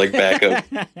Powers backup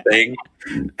thing.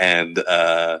 And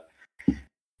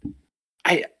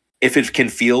if it can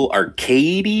feel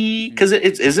arcadey, because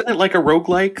isn't it like a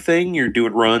roguelike thing? You're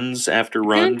doing runs after I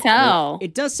run. can tell.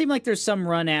 It does seem like there's some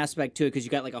run aspect to it because you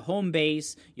got like a home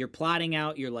base. You're plotting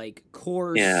out your like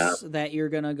course that you're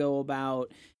gonna go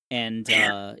about, and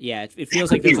it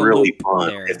feels like It'd there's be really a loop fun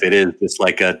there. if it is just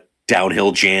like a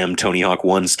downhill jam, Tony Hawk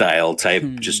 1 style type.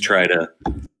 Just try to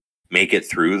make it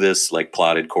through this like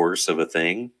plotted course of a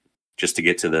thing, just to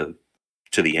get to the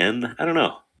end. I don't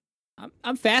know.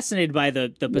 I'm fascinated by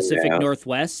the Pacific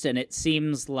Northwest, and it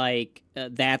seems like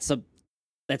that's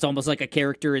almost like a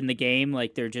character in the game.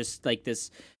 Like they're just like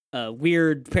this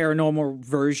weird paranormal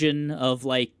version of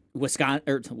like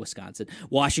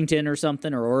Washington or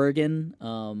something, or Oregon.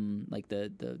 Like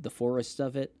the forest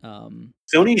of it.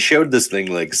 Sony showed this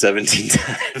thing like 17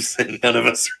 times, and none of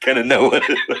us kind of know what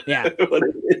it is. Yeah.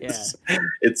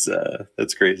 It's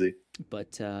that's crazy.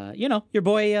 But your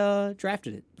boy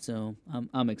drafted it, so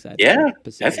I'm excited. Yeah,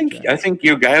 I think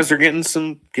you guys are getting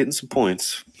some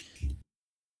points.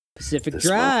 Pacific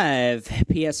Drive,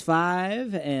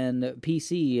 PS5 and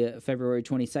PC, February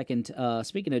 22nd.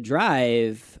 Speaking of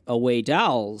Drive, Away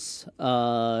Dolls,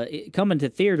 coming to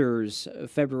theaters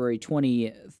February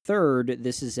 23rd.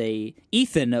 This is a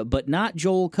Ethan, but not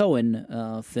Joel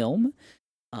Coen film.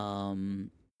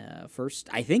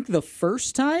 I think the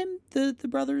first time the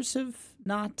brothers have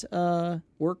not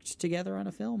worked together on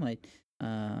a film. I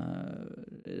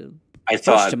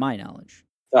thought, to my knowledge,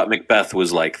 Macbeth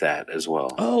was like that as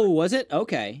well. Oh, was it?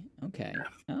 Okay.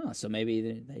 Oh, so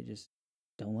maybe they just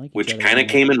don't like each Which other. kind of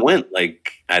came and went.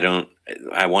 Like I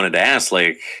wanted to ask,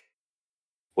 like,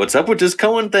 what's up with this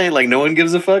Coen thing? Like, no one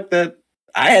gives a fuck that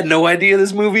I had no idea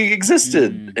this movie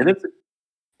existed, and it's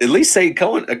at least say a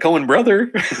Coen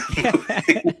brother.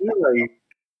 Like,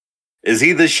 is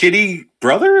he the shitty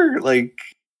brother? Like,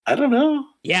 I don't know.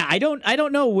 Yeah, I don't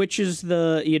know which is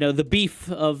the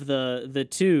beef of the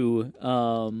two.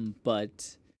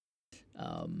 But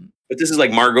this is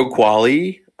like Margot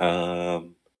Qualley, a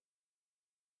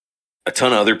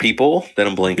ton of other people that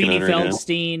I'm blanking on right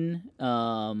Feldstein,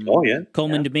 now.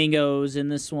 Coleman Domingo's in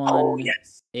this one. Oh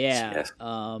yes. Yeah. Yes.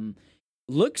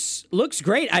 Looks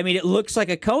great. I mean, it looks like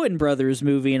a Coen Brothers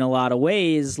movie in a lot of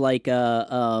ways, like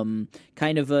a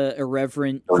kind of a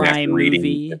irreverent crime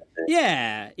movie.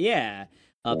 Yeah.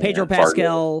 Pedro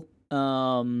Pascal,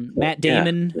 Matt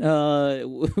Damon.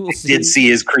 We'll see. Did see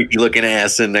his creepy looking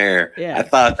ass in there. Yeah. I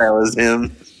thought that was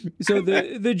him. So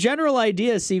the general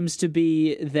idea seems to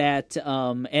be that,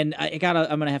 and I'm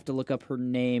gonna have to look up her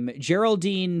name,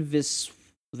 Geraldine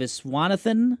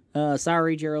Viswanathan.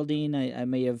 Sorry, Geraldine, I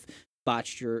may have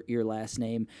botched your last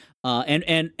name.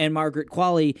 And Margaret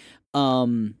Qualley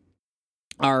are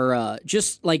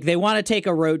just like, they want to take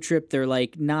a road trip. They're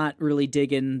like not really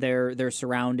digging their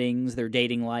surroundings, their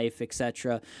dating life,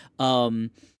 etc.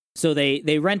 So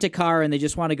they rent a car and they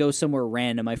just want to go somewhere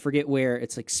random. I forget where.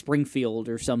 It's like Springfield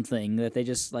or something that they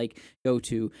just like go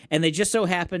to. And they just so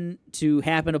happen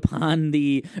upon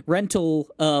the rental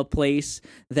place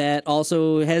that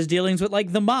also has dealings with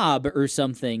like the mob or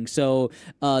something. So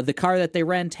the car that they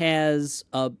rent has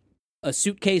a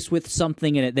suitcase with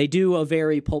something in it. They do a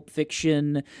very Pulp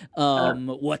Fiction,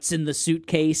 what's in the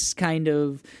suitcase kind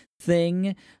of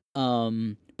thing.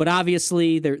 But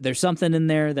obviously there's something in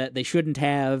there that they shouldn't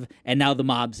have, and now the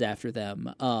mob's after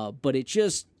them. But it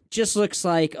just looks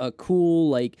like a cool,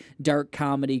 like, dark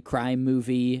comedy crime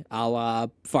movie a la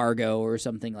Fargo or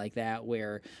something like that,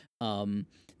 where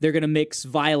they're going to mix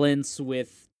violence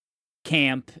with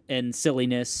camp and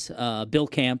silliness. Bill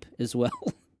Camp as well.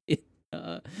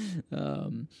 I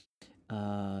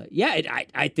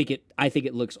think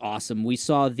it looks awesome. We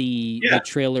saw the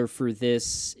trailer for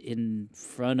this in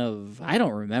front of, I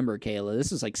don't remember, Kayla.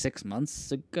 This was like 6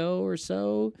 months ago or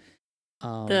so.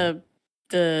 The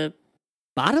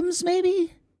Bottoms,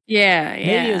 maybe? Yeah.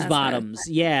 Maybe it was Bottoms.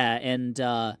 Yeah, and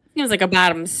it was like a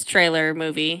Bottoms trailer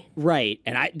movie. Right.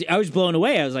 And I was blown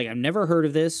away. I was like, I've never heard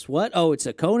of this. What? Oh, it's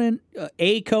a Coen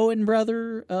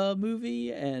brother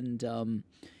movie, and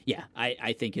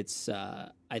I think it's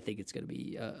going to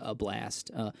be a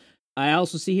blast. I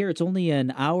also see here it's only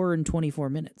an hour and 24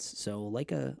 minutes, so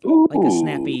like a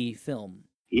snappy film.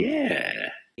 Yeah.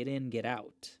 Get in, get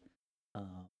out.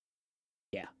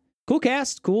 Cool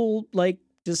cast, cool, like,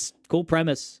 just cool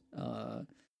premise.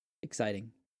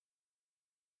 Exciting.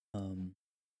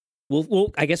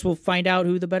 I guess we'll find out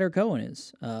who the better Coen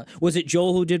is. Was it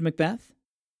Joel who did Macbeth?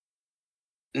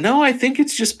 No, I think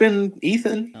it's just been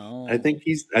Ethan. Oh. I think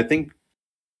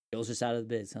Joel's just out of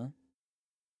the biz, huh?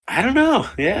 I don't know.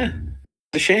 Yeah.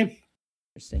 It's a shame.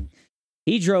 Interesting.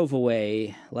 He Drove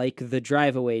Away, like the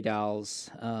Drive Away Dolls,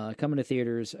 coming to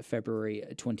theaters February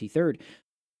 23rd.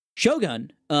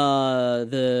 Shogun,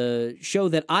 the show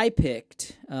that I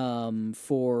picked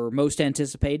for most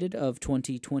anticipated of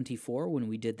 2024 when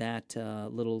we did that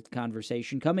little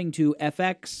conversation, coming to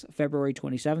FX February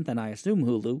 27th, and I assume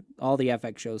Hulu. All the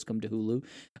FX shows come to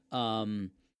Hulu.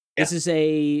 This is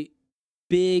a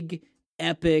big,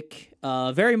 epic,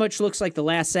 very much looks like The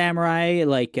Last Samurai,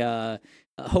 like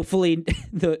hopefully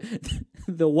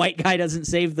the white guy doesn't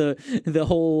save the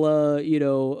whole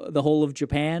the whole of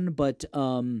Japan, but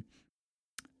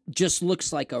just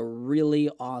looks like a really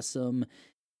awesome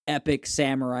epic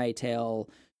samurai tale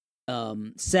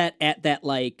set at that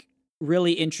like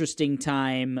really interesting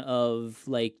time of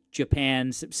like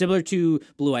Japan, similar to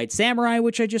Blue-Eyed Samurai,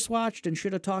 which I just watched and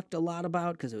should have talked a lot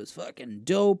about because it was fucking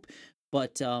dope.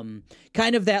 But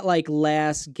kind of that like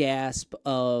last gasp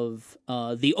of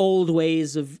the old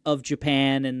ways of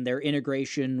Japan and their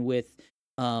integration with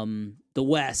the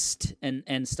West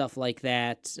and stuff like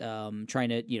that. Trying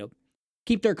to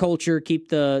keep their culture, keep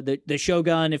the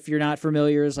shogun. If you're not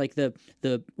familiar, is like the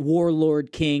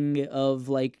warlord king of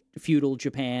like feudal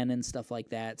Japan and stuff like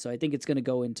that. So I think it's going to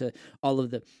go into all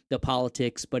of the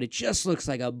politics, but it just looks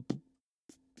like a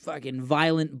fucking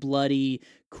violent, bloody,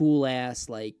 cool ass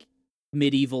like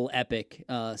medieval epic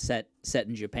set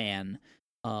in Japan.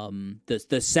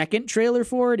 The second trailer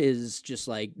for it is just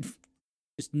like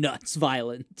just nuts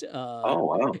violent. Oh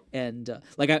wow. And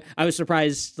like I was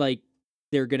surprised like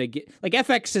they're gonna get like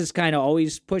FX has kind of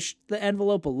always pushed the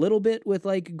envelope a little bit with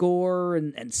like gore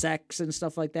and sex and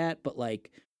stuff like that, but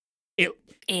like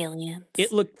aliens.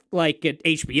 It looked like an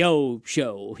HBO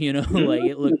show, like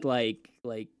it looked like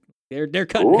they're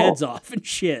cutting heads off and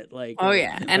shit. Like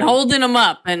and holding them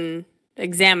up and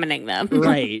examining them.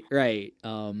 right.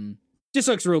 Just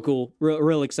looks real cool.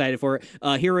 Real excited for it.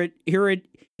 Hiroyuki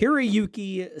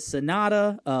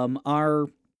Sanada,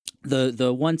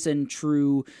 the once and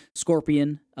true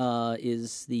Scorpion,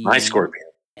 is the my Scorpion.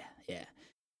 Yeah.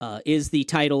 Is the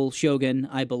title Shogun,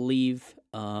 I believe.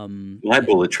 My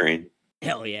Bullet Train.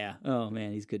 Hell yeah. Oh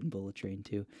man, he's good in Bullet Train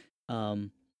too.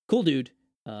 Cool dude.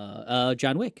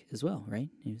 John Wick as well, right?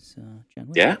 He was John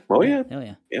Wick. Yeah. Oh yeah. Hell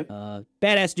yeah. Yeah.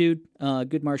 Badass dude.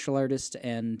 Good martial artist,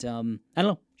 and I don't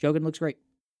know. Shogun looks great.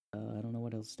 I don't know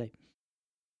what else to say.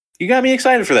 You got me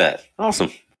excited for that.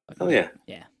 Awesome. Hell yeah.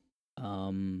 Yeah.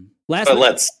 But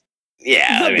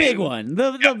the big one.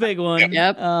 The big one.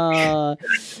 Yep.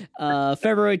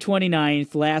 February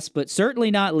 29th, last but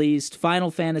certainly not least, Final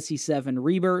Fantasy VII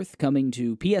Rebirth coming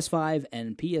to PS5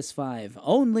 and PS5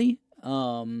 only.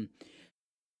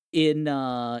 In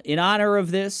honor of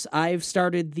this, I've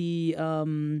started the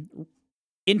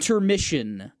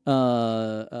intermission.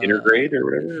 Intergrade or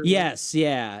whatever. Yes,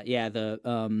 yeah. The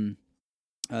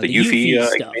Yuffie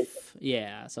stuff.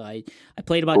 Yeah, so I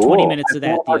played about 20 minutes of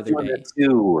that the other day.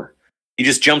 Too. You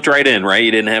just jumped right in, right?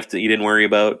 You didn't worry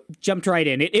about. Jumped right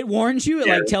in. It warns you. It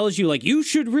like tells you like you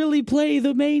should really play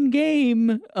the main game.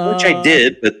 Which I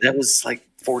did, but that was like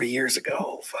 40 years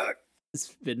ago. Fuck.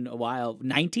 It's been a while.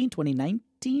 2019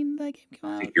 that game came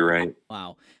out? I think you're right.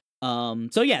 Wow.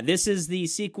 So yeah, this is the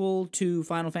sequel to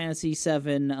Final Fantasy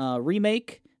VII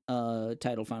remake,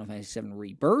 titled Final Fantasy VII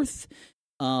Rebirth.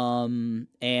 And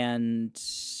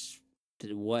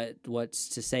what's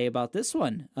to say about this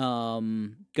one?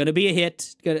 Gonna be a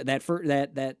hit.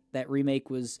 That remake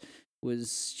was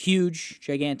huge,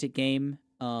 gigantic game.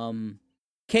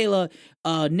 Kayla,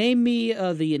 name me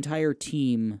the entire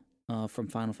team from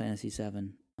Final Fantasy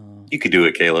VII. You could do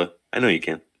it, Kayla. I know you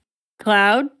can.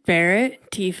 Cloud,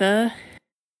 Barrett, Tifa.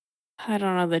 I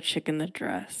don't know the chick in the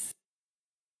dress.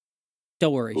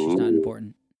 Don't worry, she's not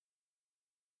important.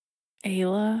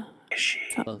 Ayla. Is she?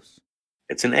 Close.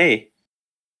 It's an A.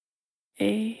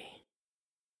 Aerith.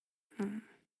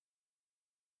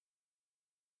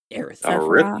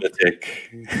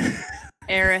 Arithmetic.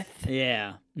 Aerith.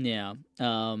 Yeah.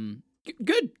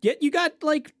 Good. You got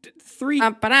like 3.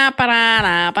 Don't I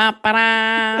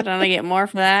get more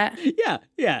for that?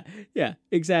 Yeah.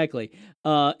 Exactly.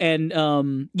 And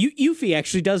Yuffie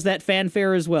actually does that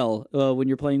fanfare as well when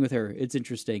you're playing with her. It's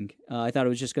interesting. I thought it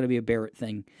was just going to be a Barrett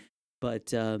thing,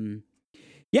 but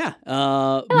yeah.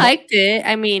 I liked it.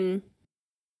 I mean,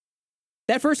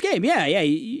 that first game, yeah.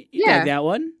 You like that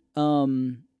one.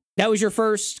 That was your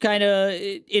first kind of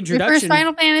introduction. Your first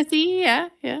Final Fantasy, yeah.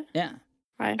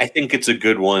 I think it's a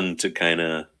good one to kind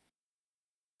of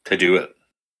to do it.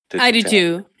 I do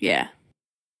too. Yeah.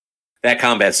 That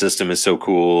combat system is so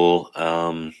cool.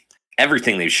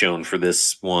 Everything they've shown for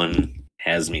this one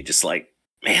has me just like,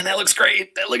 man, that looks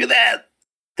great. Look at that.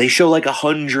 They show like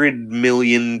 100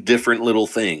 million different little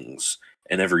things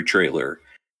in every trailer,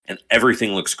 and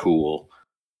everything looks cool.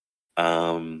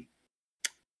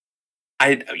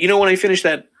 when I finished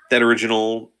that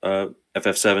original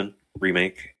FF7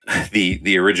 remake,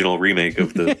 the original remake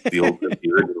of the old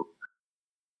the original,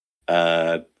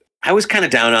 I was kind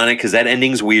of down on it because that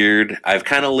ending's weird. I've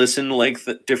kind of listened to like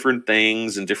the different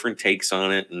things and different takes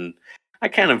on it, and I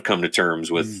kind of come to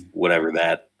terms with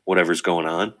whatever's going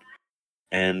on,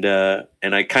 and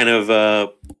I kind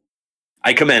of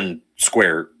I commend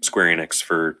Square Enix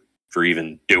for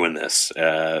even doing this,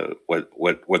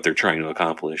 what they're trying to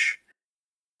accomplish,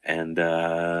 and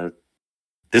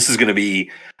this is going to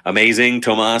be amazing.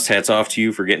 Tomas, hats off to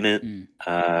you for getting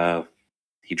it.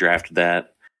 He drafted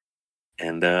that,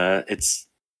 and it's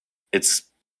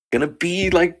going to be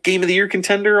like Game of the Year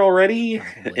contender already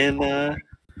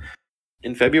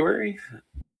in February.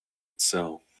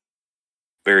 So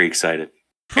very excited.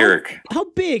 Eric, how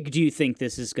big do you think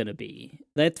this is going to be?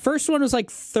 That first one was like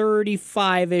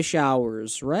 35-ish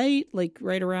hours, right? Like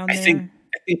right around there. I think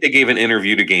they gave an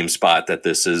interview to GameSpot that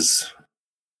this is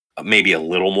maybe a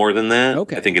little more than that.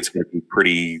 Okay. I think it's going to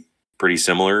be pretty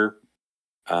similar.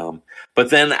 But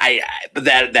then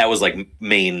that was like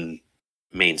main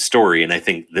story, and I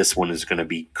think this one is going to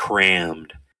be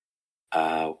crammed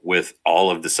with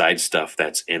all of the side stuff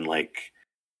that's in like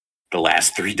the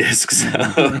last 3 discs of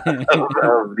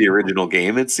the original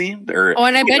game, it seemed.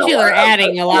 And I bet you they're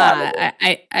adding a lot.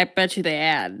 I bet you they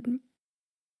add.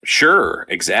 Sure,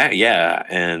 exactly, yeah,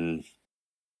 and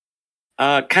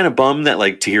kind of bummed that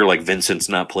like to hear like Vincent's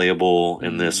not playable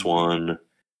in this one,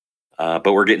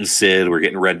 but we're getting Sid, we're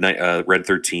getting Red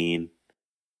 13.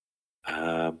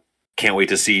 Can't wait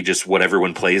to see just what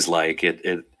everyone plays like.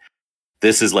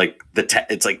 This is like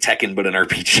it's like Tekken but an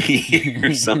RPG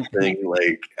or something.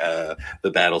 Like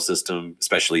the battle system,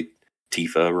 especially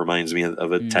Tifa, reminds me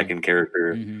of a Tekken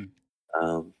character.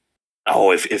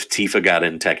 If Tifa got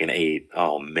in Tekken 8,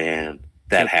 oh man,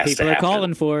 that has people to happen. are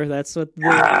calling for. That's what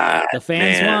the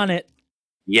fans want it.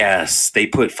 Yes, they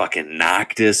put fucking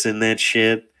Noctis in that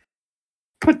shit.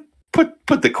 Put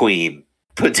the Queen.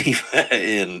 Put Tifa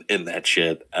in that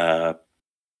shit.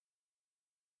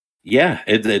 Yeah,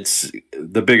 it's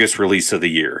the biggest release of the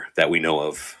year that we know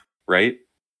of, right?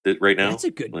 Right now? That's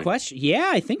a good question. Yeah,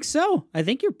 I think so. I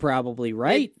think you're probably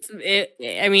right.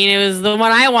 It was the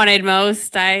one I wanted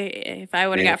most. If I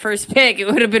would have got first pick, it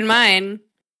would have been mine.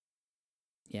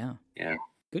 Yeah. Yeah.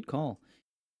 Good call.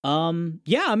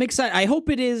 Yeah, I'm excited. I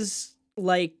hope it is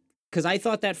like, because I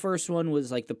thought that first one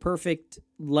was like the perfect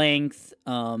length.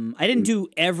 I didn't do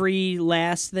every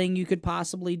last thing you could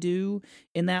possibly do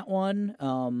in that one.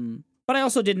 But I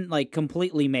also didn't like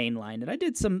completely mainline it. I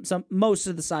did some most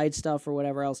of the side stuff or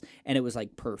whatever else, and it was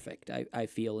like perfect. I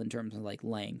feel in terms of like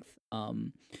length.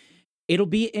 It'll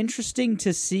be interesting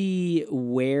to see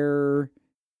where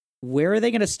are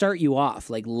they going to start you off,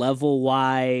 like level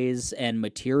wise and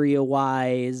materia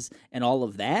wise and all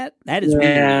of that. That is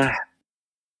weird.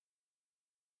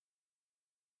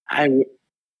 I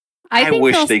think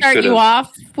wish they'll they start you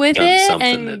off with it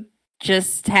and that...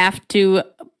 just have to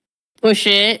push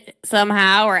it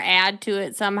somehow or add to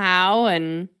it somehow.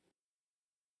 And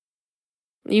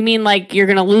you mean like you're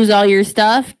gonna lose all your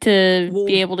stuff to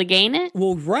be able to gain it?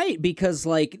 Well, right, because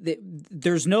like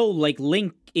there's no like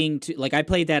linking to, like I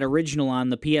played that original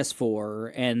on the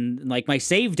PS4, and like my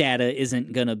save data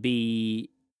isn't gonna be.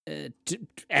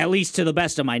 At least to the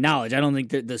best of my knowledge, I don't think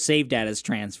the save data is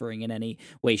transferring in any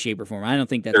way, shape, or form. I don't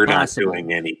think that's possible. Not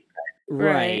doing any.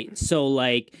 Right. So,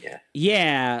 like,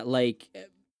 like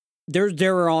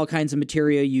there are all kinds of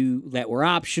materia that were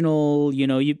optional. You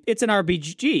know, it's an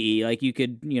RPG. Like, you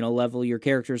could level your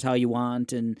characters how you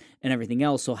want and everything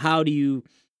else. So, how do you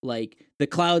like the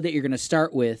Cloud that you're going to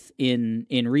start with in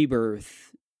Rebirth?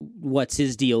 What's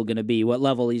his deal going to be? What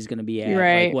level he's going to be at?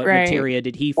 Right, like what materia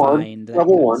did he find?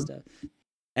 Level 1. Stuff.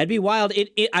 That'd be wild.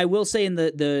 I will say in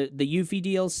the Yuffie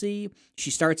DLC, she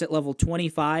starts at level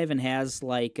 25 and has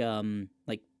like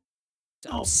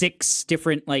 6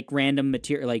 different like random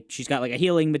materia. Like she's got like a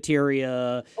healing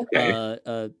materia.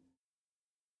 Okay.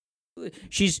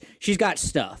 She's got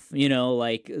stuff,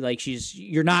 like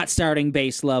you're not starting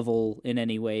base level in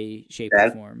any way, shape,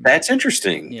 or form. That's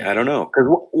interesting. Yeah. I don't know, because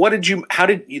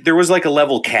there was like a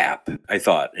level cap, I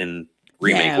thought, in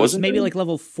Remake, wasn't maybe it? like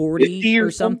level 40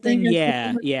 or something.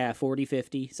 Yeah, 40,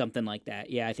 50, something like that.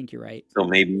 Yeah, I think you're right. So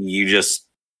maybe you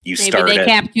maybe start they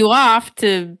capped you off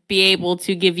to be able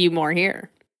to give you more here.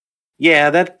 Yeah,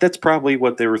 that's probably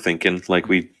what they were thinking. Like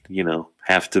we,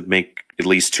 have to make at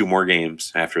least 2 more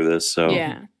games after this. So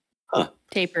yeah,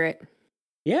 taper it.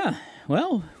 Yeah,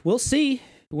 well, we'll see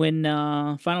when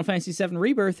Final Fantasy VII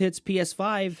Rebirth hits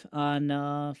PS5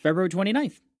 on February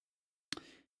 29th.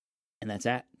 And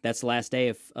that's the last day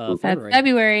of That's February.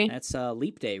 February. That's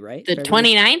Leap Day, right? The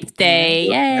February? 29th day.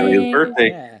 Happy Yay. birthday.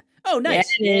 Yeah. Oh,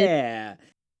 nice. Yeah, it is. Yeah.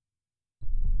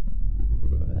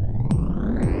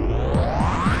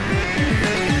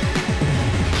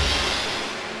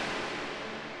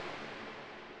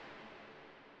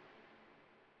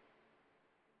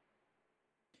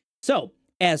 So,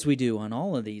 as we do on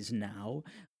all of these now,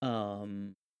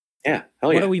 Yeah, hell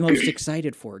what yeah. are we most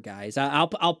excited for, guys?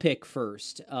 I'll pick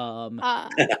first. I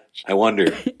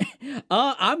wonder.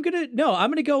 I'm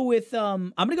gonna go with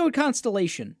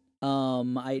Constellation.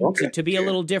 Okay, To be a sure.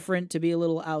 little different, to be a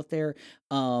little out there.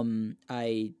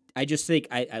 I just think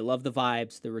I love the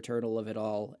vibes, the returnal of it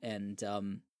all, and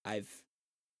I'm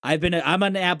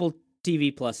an Apple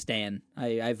TV Plus stan.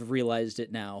 I've realized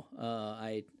it now.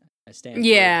 I stand.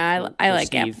 Yeah, for I like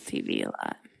Steve. Apple TV a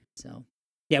lot. So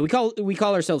yeah, we call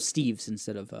ourselves Steves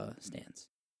instead of Stans.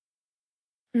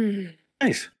 Mm.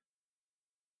 Nice.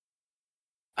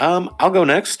 I'll go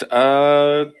next.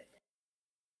 I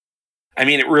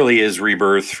mean, it really is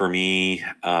Rebirth for me.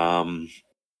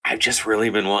 I've just really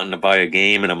been wanting to buy a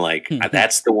game, and I'm like,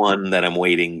 that's the one that I'm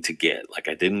waiting to get. Like,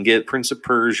 I didn't get Prince of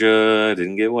Persia, I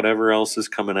didn't get whatever else is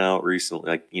coming out recently.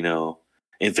 Like,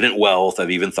 Infinite Wealth.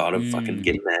 I've even thought of fucking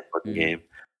getting that fucking game.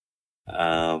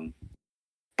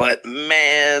 But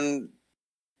man,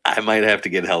 I might have to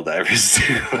get Helldivers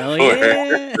too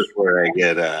before I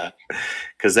get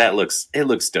because it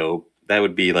looks dope. That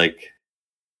would be like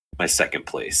my second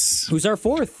place. Who's our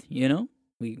fourth? We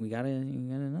got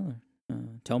another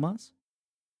Tomas.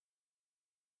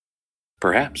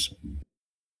 Perhaps.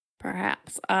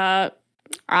 I'll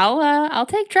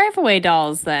take Drive Away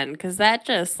Dolls then, because that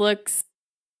just looks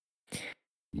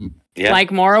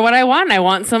like more of what I want. I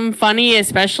want some funny,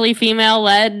 especially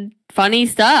female-led funny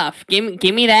stuff.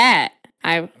 Give me that.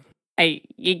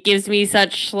 It gives me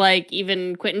such like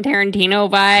even Quentin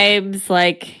Tarantino vibes.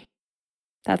 Like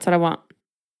that's what I want.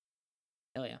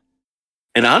 Hell yeah!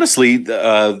 And honestly,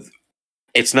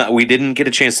 it's not. We didn't get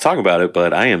a chance to talk about it,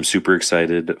 but I am super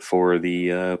excited for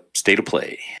the State of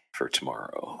Play for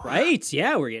tomorrow. Right?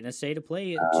 Yeah, we're getting a State of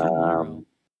Play tomorrow.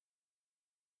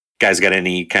 Guys, got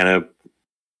any kind of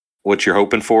what you're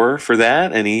hoping for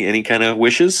that? Any kind of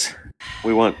wishes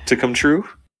we want to come true?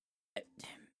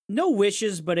 No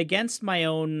wishes, but against my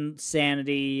own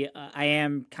sanity, I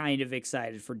am kind of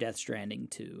excited for Death Stranding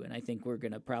 2, and I think we're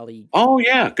gonna probably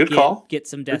good call. Get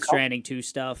some Death Stranding 2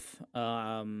 stuff.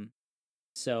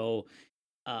 So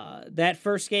that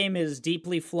first game is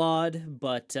deeply flawed,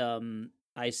 but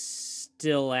I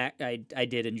still I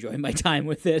did enjoy my time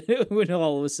with it when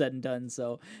all was said and done.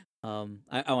 So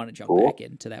I want to jump back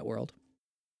into that world.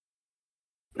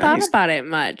 Thought about it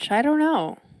much. I don't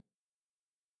know.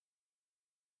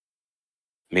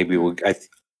 Maybe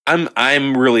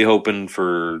I'm really hoping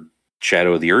for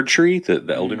Shadow of the Erdtree,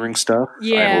 the Elden Ring stuff.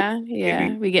 Yeah,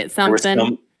 we get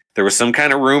something. There was some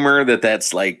kind of rumor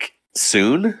that's like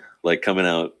soon, like coming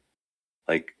out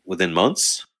like within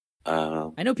months.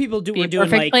 I know people were doing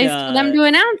perfect like place for them to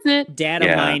announce it.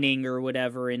 Data mining or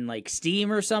whatever in like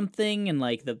Steam or something, and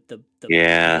like the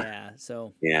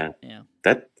So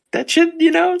that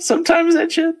shit, sometimes that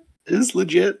shit is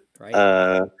legit.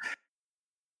 Right.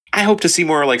 I hope to see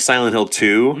more like Silent Hill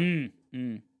 2.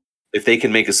 If they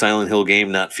can make a Silent Hill game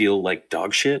not feel like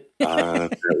dog shit,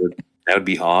 that would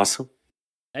be awesome.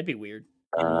 That'd be weird.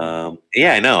 Yeah,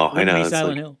 I know. It's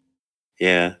Silent Hill.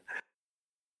 Yeah.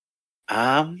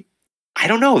 I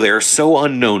don't know. They're so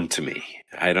unknown to me.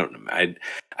 I don't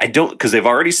because they've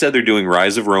already said they're doing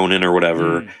Rise of Ronin or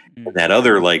whatever. And that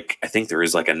other I think there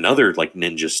is like another like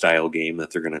ninja style game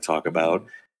that they're going to talk about.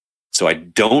 So I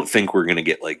don't think we're going to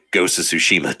get like Ghost of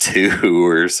Tsushima 2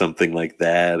 or something like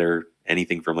that, or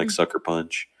anything from like Sucker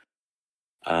Punch.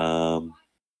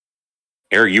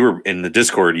 Eric, you were in the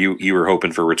Discord. You were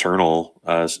hoping for Returnal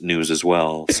news as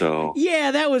well. So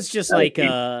yeah, that was just like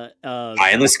pie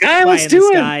in the sky. Let's do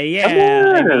it.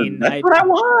 Yeah, I mean, that's what I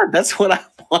want. That's what I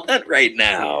want right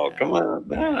now. Yeah. Come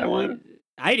on, I want.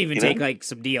 I'd even take like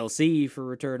some DLC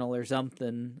for Returnal or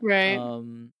something. Right.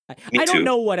 I don't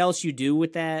know what else you do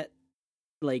with that.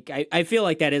 Like I feel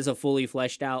like that is a fully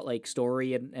fleshed out like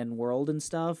story and world and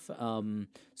stuff.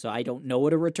 So I don't know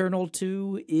what a Returnal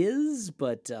 2 is,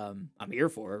 but I'm here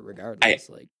for it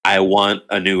regardless. I want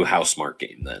a new Housemarque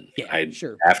game then. Yeah,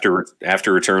 sure. After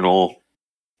Returnal,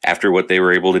 after what they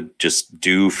were able to just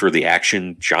do for the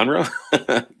action genre,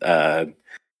 I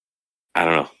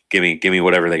don't know. Give me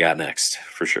whatever they got next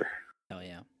for sure. Oh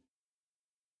yeah.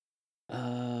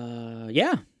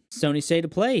 Yeah. Sony State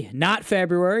of Play, not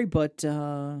February, but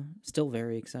still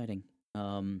very exciting.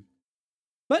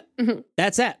 But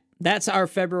that's that. that's our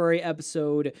February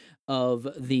episode of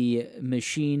the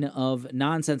Machine of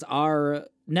Nonsense. Our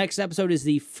next episode is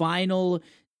the final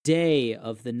day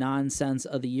of the Nonsense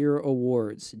of the Year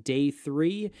Awards. Day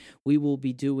 3, we will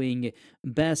be doing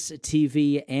Best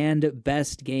TV and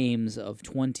Best Games of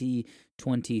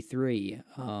 2023.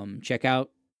 Check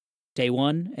out Day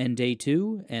 1 and Day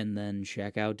 2, and then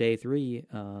check out Day 3.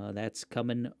 That's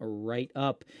coming right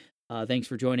up. Thanks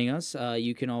for joining us.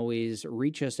 You can always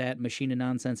reach us at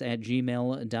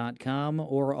machineofnonsense@gmail.com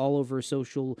or all over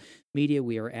social media.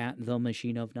 We are at The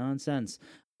Machine of Nonsense.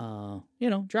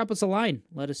 Drop us a line.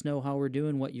 Let us know how we're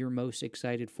doing, what you're most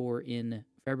excited for in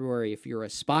February. If you're a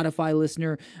Spotify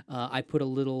listener, I put a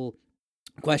little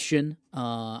question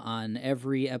on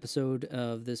every episode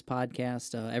of this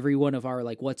podcast. Every one of our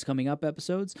what's coming up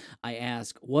episodes, I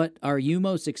ask, what are you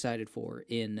most excited for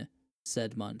in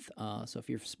said month? So if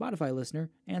you're a Spotify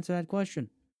listener, answer that question.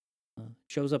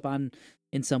 Shows up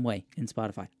in some way in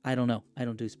Spotify. I don't know. I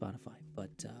don't do Spotify,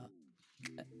 but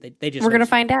they just. We're gonna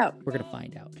find out. We're gonna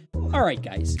find out. All right,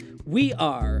 guys, we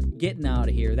are getting out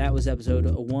of here. That was episode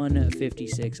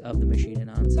 156 of the Machine of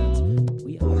Nonsense.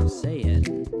 We are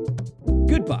saying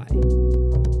goodbye.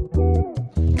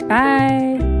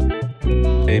 Bye.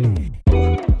 Hey.